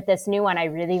 But this new one, I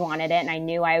really wanted it, and I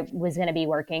knew I was going to be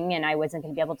working, and I wasn't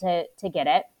going to be able to get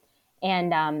it.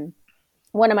 And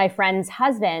one of my friend's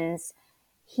husbands,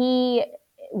 he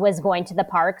was going to the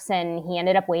parks and he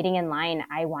ended up waiting in line.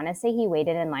 I want to say he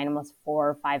waited in line almost 4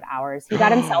 or 5 hours. He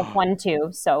got himself one too,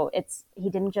 so he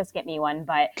didn't just get me one,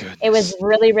 but it was Goodness.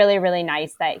 really, really, really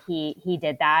nice that he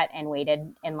did that and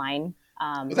waited in line.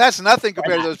 Well, that's nothing For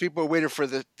compared to that. those people who waited for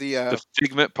The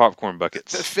Figment popcorn the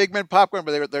buckets. Figment popcorn,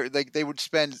 but they would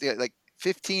spend like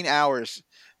 15 hours.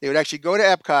 They would actually go to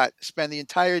Epcot, spend the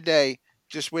entire day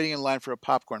just waiting in line for a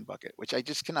popcorn bucket, which I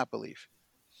just cannot believe.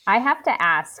 I have to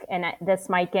ask, and this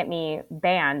might get me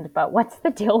banned, but what's the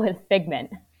deal with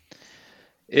Figment?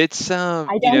 It's I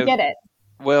don't get it.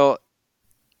 well,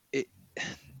 it,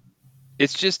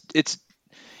 it's just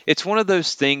it's one of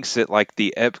those things that like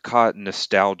the Epcot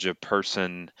nostalgia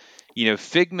person,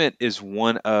 Figment is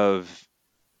one of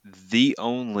the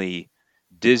only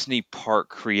Disney park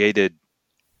created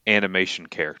animation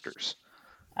characters.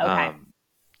 Okay. Um,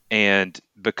 and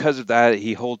because of that,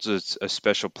 he holds a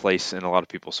special place in a lot of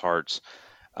people's hearts.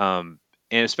 Um,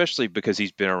 and especially because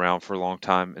he's been around for a long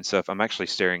time and stuff. I'm actually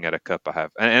staring at a cup I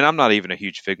have, and I'm not even a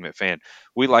huge Figment fan.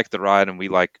 We like the ride, and we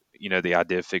like the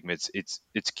idea of Figment.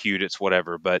 It's cute, it's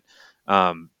whatever. But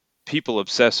um, people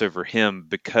obsess over him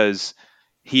because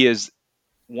he is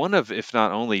one of, if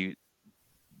not only,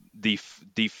 the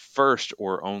first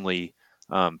or only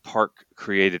park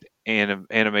created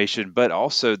animation, but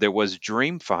also there was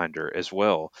Dreamfinder as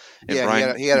well. And Yeah, he had Brian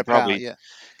a, he had a pal. Yeah,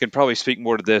 can probably speak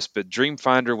more to this, but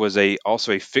Dreamfinder was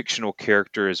also a fictional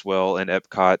character as well in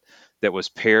Epcot that was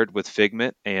paired with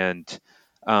Figment, and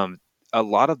um, a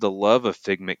lot of the love of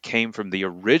Figment came from the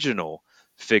original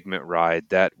Figment ride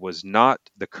that was not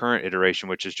the current iteration,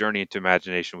 which is Journey into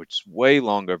Imagination, which is way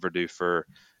long overdue for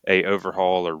a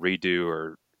overhaul or redo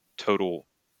or total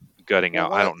gutting well,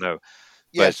 out. I don't know,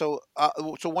 yeah. but So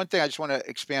one thing I just want to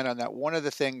expand on that. One of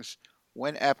the things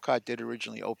when Epcot did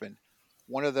originally open,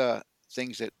 one of the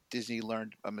things that Disney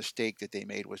learned a mistake that they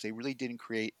made was they really didn't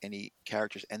create any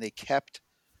characters, and they kept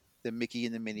the Mickey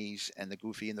and the Minnies and the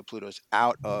Goofy and the Plutos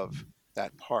out of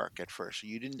that park at first. So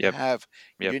yep, you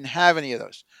yep, didn't have any of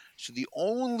those. So the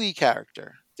only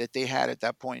character that they had at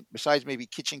that point, besides maybe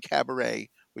Kitchen Cabaret,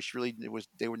 which really it was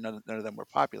they were none of them were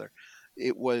popular,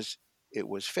 it was it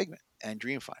was Figment and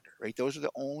Dreamfinder. Right, those are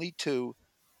the only two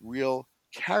real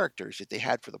characters that they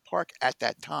had for the park at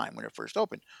that time when it first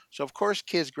opened. So of course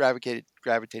kids gravitated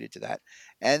to that,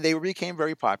 and they became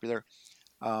very popular.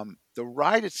 The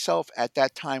ride itself at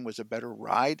that time was a better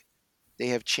ride. They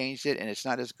have changed it, and it's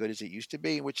not as good as it used to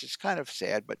be, which is kind of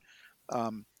sad. But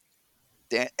um,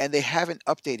 and they haven't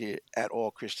updated it at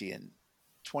all, Kristy, in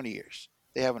 20 years.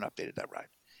 They haven't updated that ride.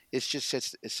 It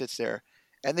sits there,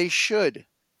 and they should,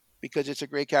 because it's a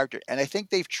great character. And I think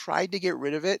they've tried to get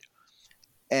rid of it,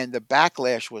 and the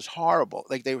backlash was horrible.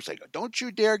 Like they was like, "Don't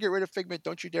you dare get rid of Figment!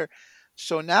 Don't you dare!"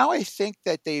 So now I think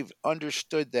that they've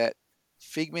understood that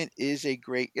Figment is a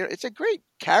great, it's a great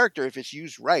character if it's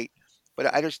used right,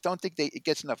 but I just don't think it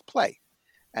gets enough play.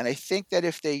 And I think that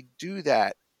if they do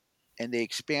that and they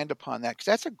expand upon that, because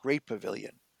that's a great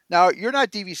pavilion. Now you're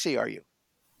not DVC, are you?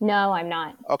 No, I'm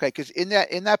not. Okay, because in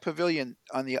that pavilion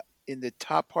in the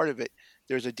top part of it,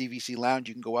 there's a DVC lounge.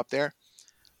 You can go up there.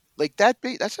 Like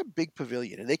that's a big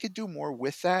pavilion, and they could do more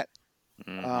with that.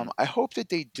 I hope that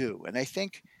they do, and I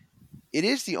think it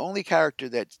is the only character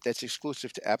that's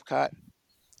exclusive to Epcot,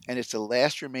 and it's the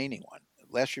last remaining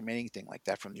thing like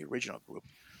that from the original group.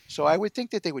 So I would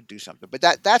think that they would do something, but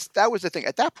that was the thing.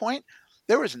 At that point,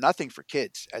 there was nothing for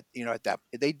kids. At that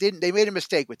they made a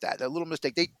mistake with that little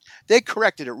mistake. They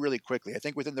corrected it really quickly. I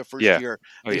think within the first year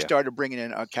they started bringing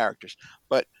in characters,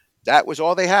 but that was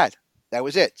all they had. That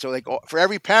was it. So like for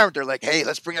every parent, they're like, "Hey,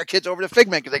 let's bring our kids over to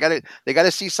Figment because they got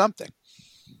to see something."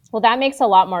 Well, that makes a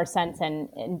lot more sense, and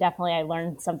definitely I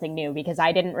learned something new because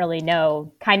I didn't really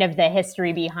know kind of the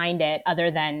history behind it, other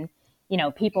than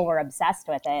people were obsessed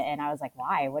with it, and I was like,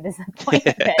 "Why? What is the point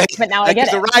of it?" But now I get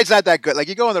it. The ride's not that good. Like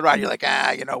you go on the ride, you're like,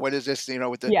 what is this?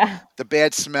 With the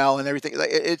bad smell and everything. Like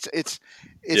it's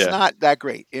not that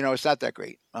great. It's not that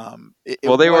great.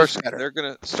 They're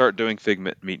going to start doing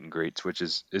Figment meet and greets, which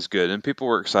is good, and people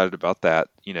were excited about that.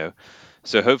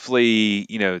 So hopefully,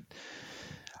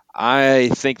 I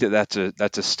think that's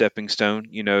a stepping stone.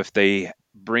 If they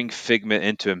bring Figment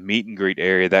into a meet and greet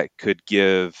area, that could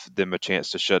give them a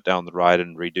chance to shut down the ride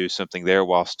and redo something there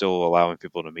while still allowing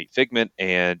people to meet Figment.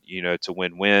 And it's a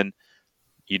win-win.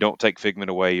 You don't take Figment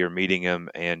away, you're meeting him,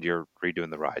 and you're redoing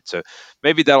the ride. So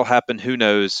maybe that'll happen. Who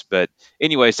knows? But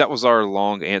anyways, that was our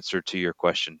long answer to your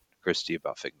question, Kristy,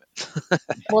 about Figment.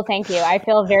 Well, thank you. I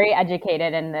feel very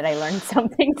educated and that I learned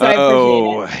something, so I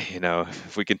appreciate it.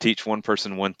 If we can teach one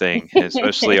person one thing,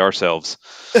 especially ourselves.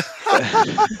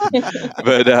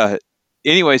 But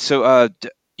anyway, so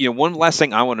one last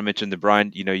thing I want to mention, that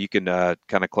Brian, you can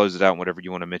kind of close it out, whatever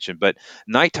you want to mention. But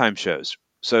nighttime shows.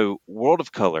 So World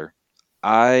of Color,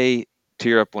 I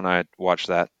tear up when I watch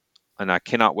that, and I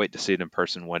cannot wait to see it in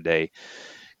person one day.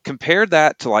 Compare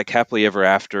that to like Happily Ever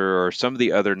After or some of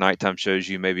the other nighttime shows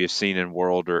you maybe have seen in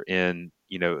World or in,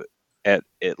 at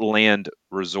Land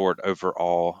Resort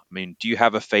overall. I mean, do you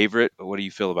have a favorite? What do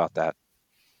you feel about that?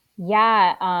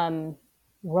 Yeah,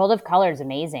 World of Color is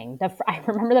amazing. I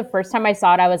remember the first time I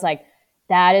saw it, I was like,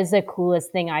 that is the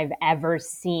coolest thing I've ever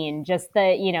seen. Just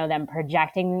them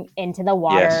projecting into the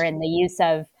water and the use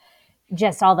of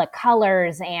just all the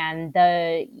colors and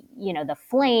the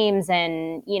flames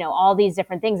and, all these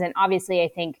different things. And obviously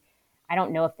I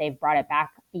don't know if they've brought it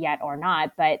back yet or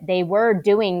not, but they were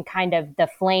doing kind of the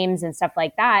flames and stuff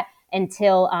like that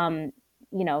until,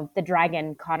 the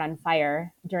dragon caught on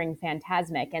fire during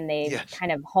Fantasmic, and they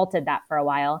kind of halted that for a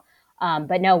while.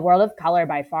 But no, World of Color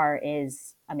by far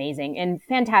is amazing. And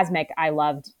Fantasmic I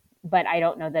loved, but I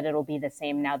don't know that it'll be the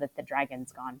same now that the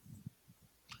dragon's gone.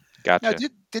 Gotcha. Now,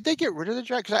 did they get rid of the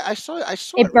dragon? Because I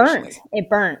saw it burnt. Recently. It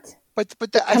burnt. But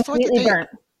I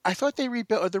thought they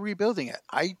rebuilt. They're rebuilding it.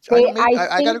 I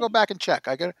got to go back and check.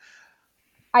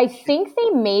 I think they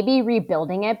may be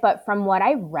rebuilding it, but from what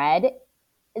I read,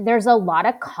 there's a lot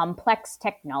of complex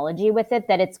technology with it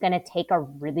that it's going to take a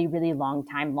really, really long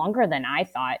time, longer than I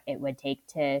thought it would take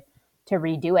to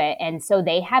redo it. And so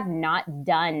they have not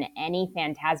done any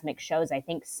Fantasmic shows, I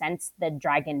think, since the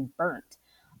dragon burnt.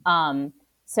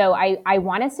 So I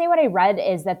want to say what I read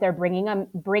is that they're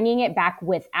bringing it back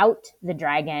without the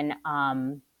dragon,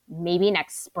 maybe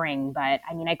next spring. But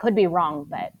I mean, I could be wrong,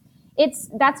 but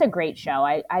that's a great show.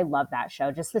 I love that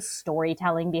show. Just the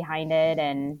storytelling behind it,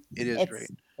 and it's great.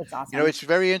 It's awesome. It's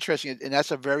very interesting, and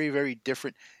that's a very, very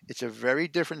different. It's a very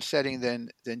different setting than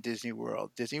Disney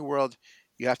World. Disney World,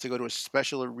 you have to go to a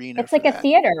special arena. It's like a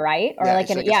theater, right? Or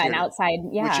an outside,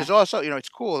 which is also, it's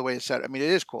cool the way it's set. I mean, it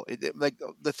is cool. Like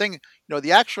the thing,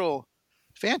 the actual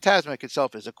Fantasmic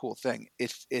itself is a cool thing.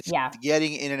 It's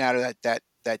getting in and out of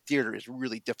that theater is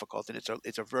really difficult, and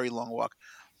it's a very long walk.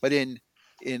 But in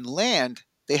Land,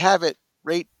 they have it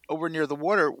right over near the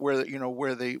water where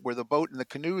where the boat and the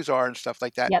canoes are and stuff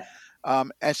like that. Yep.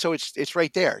 And so it's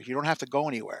right there. You don't have to go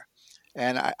anywhere.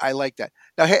 And I like that.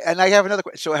 Now, hey, and I have another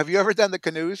question. So have you ever done the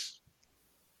canoes?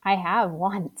 I have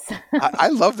once. I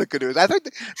love the canoes. I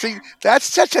think, that's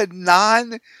such a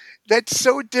That's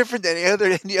so different than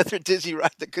any other Disney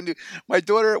ride that can do. One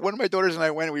of my daughters and I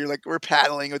went. We're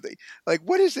paddling. Like,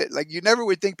 what is it? Like, you never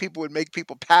would think people would make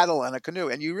people paddle on a canoe,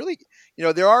 and you really,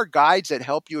 there are guides that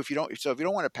help you if you don't. So if you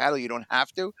don't want to paddle, you don't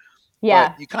have to. But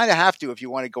Yeah. you kind of have to if you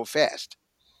want to go fast.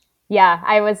 Yeah.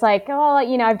 I was like, oh,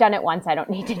 I've done it once. I don't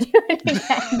need to do it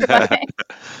again. But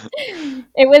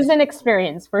it was an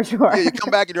experience for sure. Yeah, you come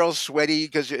back and you're all sweaty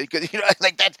because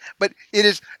like that. But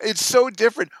it's so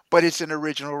different. But it's an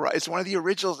original ride. It's one of the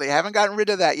originals. They haven't gotten rid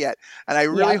of that yet, and I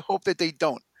really hope that they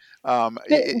don't. But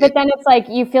then it's like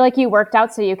you feel like you worked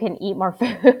out so you can eat more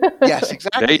food. Yes,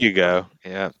 exactly. There you go.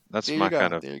 Yeah, that's There my you go.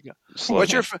 kind of There you go.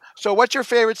 slogan. What's your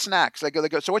favorite snacks?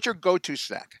 So what's your go-to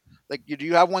snack? Like, do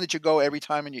you have one that you go every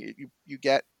time and you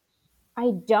get?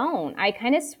 I don't. I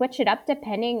kind of switch it up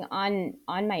depending on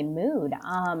my mood.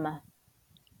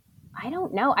 I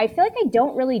don't know. I feel like I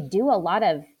don't really do a lot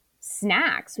of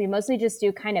snacks. We mostly just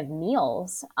do kind of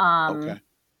meals. Okay.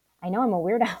 I know I'm a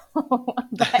weirdo,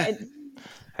 but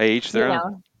Hey, each their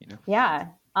own. yeah.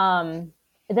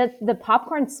 The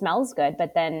popcorn smells good,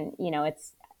 but then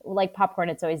it's like popcorn.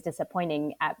 It's always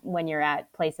disappointing when you're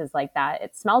at places like that.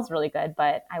 It smells really good,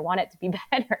 but I want it to be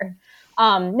better.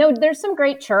 No, there's some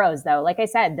great churros though. Like I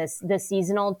said, the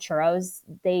seasonal churros,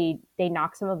 they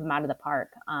knock some of them out of the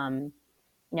park.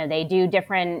 They do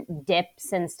different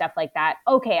dips and stuff like that.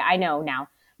 Okay, I know now.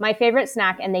 My favorite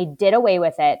snack, and they did away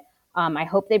with it. I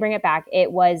hope they bring it back.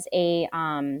 It was a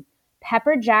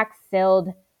pepper jack filled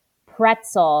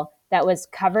pretzel that was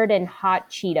covered in hot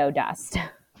Cheeto dust.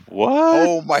 What?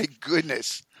 Oh my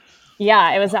goodness.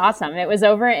 Yeah, it was awesome. It was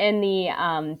over in the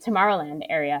Tomorrowland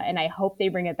area, and I hope they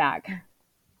bring it back.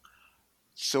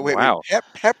 So wait, Wow.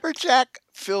 pepper jack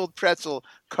filled pretzel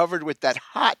covered with that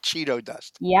hot Cheeto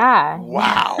dust. Yeah.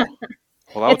 Wow.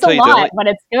 Well, I'll It's a tell you lot, but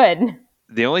it's good.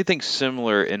 the only thing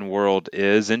similar in world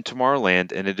is in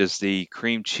Tomorrowland, and it is the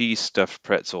cream cheese stuffed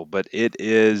pretzel. But it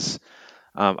is,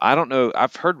 I don't know.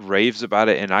 I've heard raves about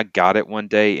it, and I got it one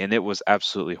day, and it was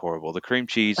absolutely horrible. The cream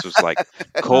cheese was like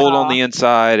cold on Oh, the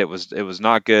inside. It was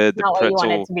not good. The not what you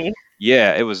want it pretzel, to be.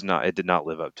 yeah, it was not. It did not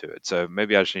live up to it. So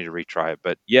maybe I just need to retry it.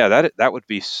 But yeah, that would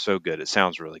be so good. It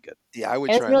sounds really good. Yeah, I would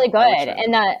It try was really that. I would good. try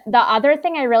And the other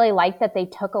thing I really liked that they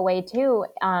took away too,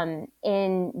 in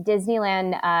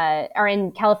Disneyland or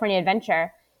in California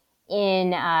Adventure,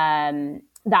 in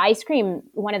the ice cream,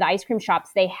 one of the ice cream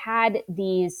shops, they had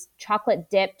these chocolate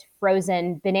dipped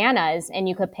frozen bananas, and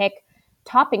you could pick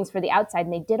toppings for the outside,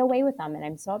 and they did away with them. And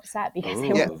I'm so upset because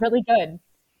they Ooh. were really good.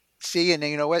 See, and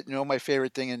then you know what? My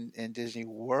favorite thing in Disney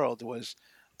World was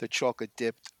the chocolate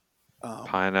dipped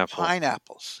Pineapple,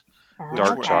 pineapples, which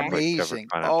dark were chocolate covered amazing.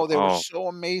 pineapple. Oh, they were Oh, so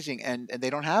amazing, and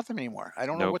they don't have them anymore. I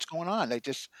don't know nope. what's going on.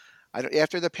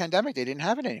 After the pandemic, they didn't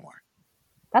have it anymore.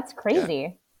 That's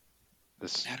crazy.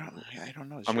 This I don't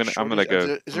know. Is I'm there a gonna shortage? go. Is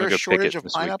I'm there gonna a go pick shortage it of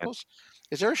this weekend. pineapples?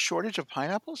 Is there a shortage of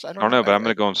pineapples? I I don't don't know. know, but I'm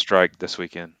gonna go on strike this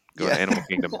weekend. Go to Yeah. Animal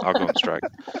Kingdom. I'll go on strike.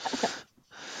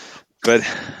 But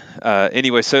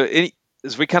anyway, so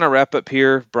as we kind of wrap up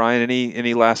here, Brian,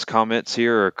 any last comments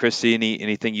here, or Christy,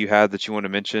 anything you had that you want to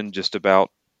mention just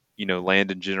about land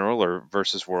in general or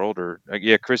versus world, or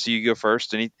yeah, Christy, you go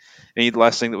first. Any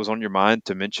last thing that was on your mind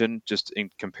to mention, just in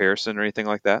comparison or anything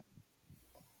like that?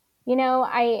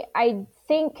 I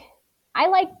think I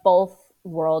like both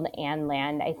world and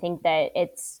land. I think that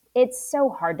it's so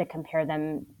hard to compare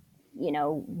them,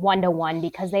 one to one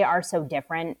because they are so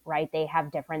different, right? They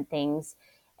have different things.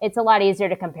 It's a lot easier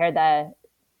to compare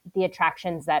the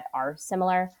attractions that are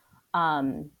similar.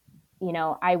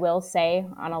 I will say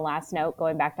on a last note,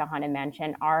 going back to Haunted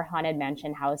Mansion, our Haunted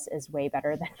Mansion house is way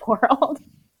better than World.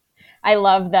 I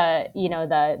love the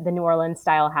New Orleans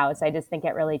style house. I just think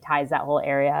it really ties that whole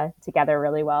area together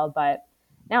really well. But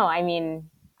no, I mean,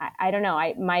 I don't know.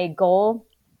 My goal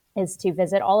is to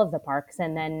visit all of the parks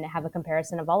and then have a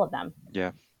comparison of all of them.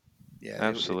 Yeah, Yeah,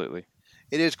 absolutely.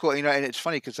 it is cool. And it's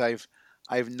funny because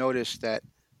I've noticed that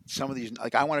some of these,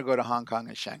 like, I want to go to Hong Kong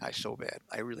and Shanghai so bad.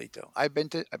 I really do. I've been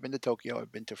to Tokyo.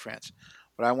 I've been to France,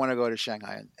 but I want to go to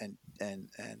Shanghai and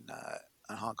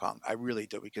Hong Kong. I really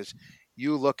do, because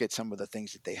you look at some of the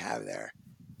things that they have there,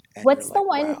 and What's you're the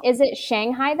like, one? wow. Is it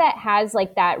Shanghai that has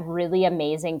like that really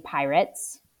amazing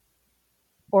pirates?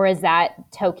 Or is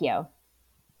that Tokyo?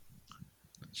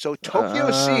 So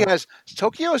Tokyo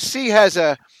Sea has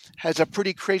a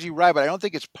pretty crazy ride, but I don't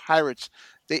think it's pirates.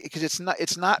 Because it's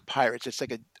not pirates. It's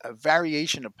like a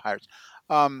variation of pirates.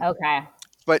 Okay.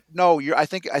 But no, I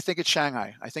think it's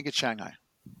Shanghai. I think it's Shanghai.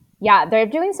 Yeah, they're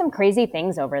doing some crazy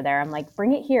things over there. I'm like,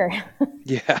 bring it here.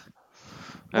 Yeah,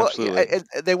 Well, absolutely.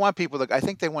 they want people. Look, I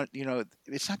think they want.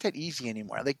 It's not that easy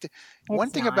anymore. Like one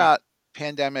It's thing not. about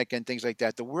pandemic and things like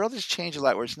that, the world has changed a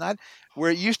lot. Where it's not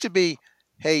where it used to be.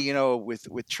 Hey,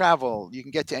 with travel, you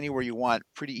can get to anywhere you want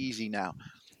pretty easy now.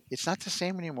 It's not the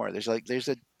same anymore. There's a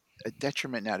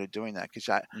detriment now to doing that because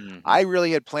I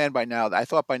really had planned by now. I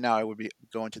thought by now I would be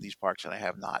going to these parks, and I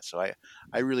have not. So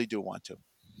I really do want to.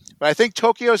 But I think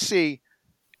Tokyo Sea,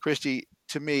 Kristy,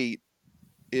 to me,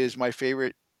 is my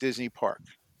favorite Disney park,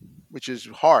 which is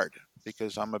hard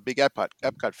because I'm a big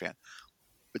Epcot fan.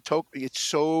 But it's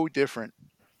so different.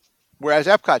 Whereas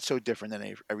Epcot's so different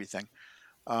than everything.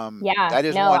 That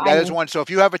is one. So if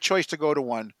you have a choice to go to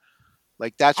one,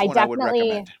 like that's one I would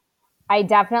recommend. I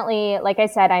definitely, like I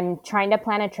said, I'm trying to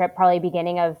plan a trip probably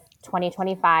beginning of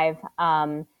 2025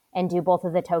 and do both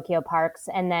of the Tokyo parks.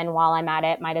 And then while I'm at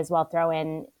it, might as well throw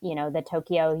in, the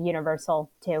Tokyo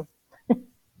Universal too.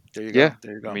 There you go.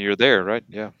 There you go. I mean, you're there, right?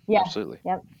 Yeah. Absolutely.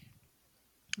 Yep.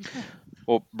 Okay.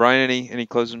 Well, Brian, any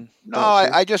closing? No,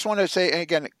 I just want to say, and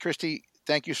again, Kristy,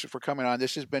 thank you for coming on.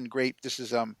 This has been great. This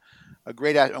is a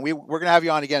great, and we're going to have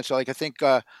you on again. So I think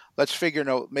let's figure,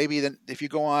 maybe then if you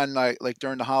go on like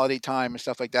during the holiday time and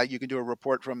stuff like that, you can do a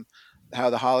report from how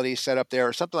the holidays set up there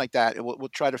or something like that. We'll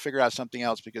try to figure out something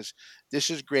else because this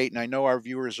is great. And I know our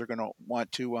viewers are going to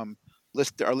want to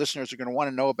our listeners are going to want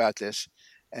to know about this.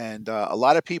 And a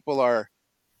lot of people are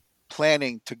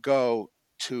planning to go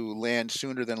to land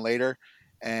sooner than later,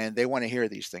 and they want to hear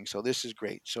these things. So this is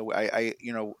great. So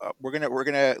we're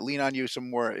gonna lean on you some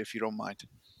more if you don't mind.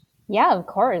 Yeah, of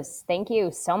course. Thank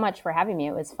you so much for having me.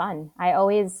 It was fun. I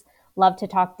always love to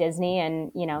talk Disney,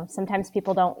 and sometimes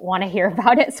people don't want to hear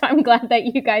about it, so I'm glad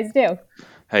that you guys do.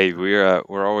 Hey,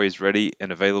 we're always ready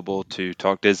and available to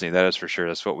talk Disney. That is for sure.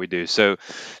 That's what we do. So,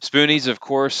 Spoonies, of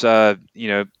course,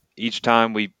 each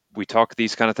time we talk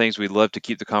these kind of things, we love to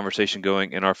keep the conversation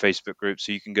going in our Facebook group.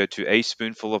 So you can go to A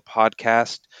Spoonful of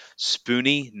Podcast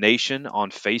Spoonie Nation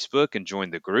on Facebook and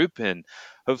join the group. And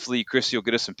hopefully, Kristy will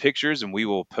get us some pictures, and we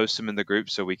will post them in the group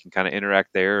so we can kind of interact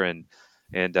there and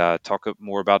talk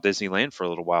more about Disneyland for a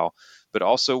little while. But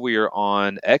also, we are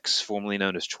on X, formerly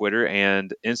known as Twitter,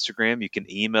 and Instagram. You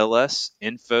can email us,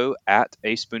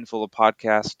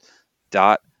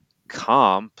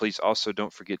 info@aspoonfulofpodcast.com. Please also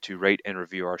don't forget to rate and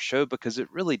review our show because it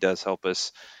really does help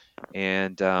us.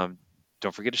 And don't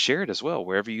forget to share it as well,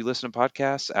 wherever you listen to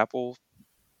podcasts, Apple,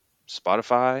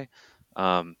 Spotify,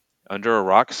 under a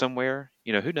rock somewhere,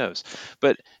 who knows.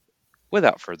 But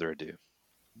without further ado,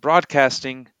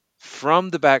 broadcasting from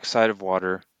the backside of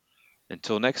water.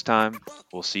 Until next time,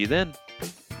 we'll see you then.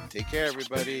 Take care,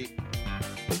 everybody.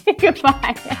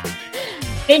 Goodbye.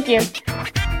 Thank you.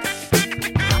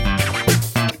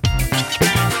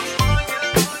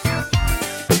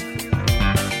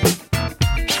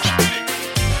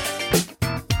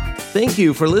 Thank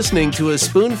you for listening to A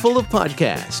Spoonful of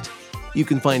Podcast. You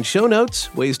can find show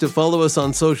notes, ways to follow us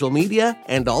on social media,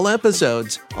 and all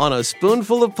episodes on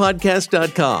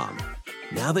aspoonfulofpodcast.com.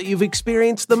 Now that you've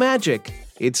experienced the magic,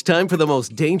 it's time for the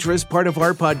most dangerous part of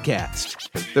our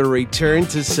podcast, the return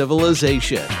to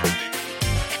civilization.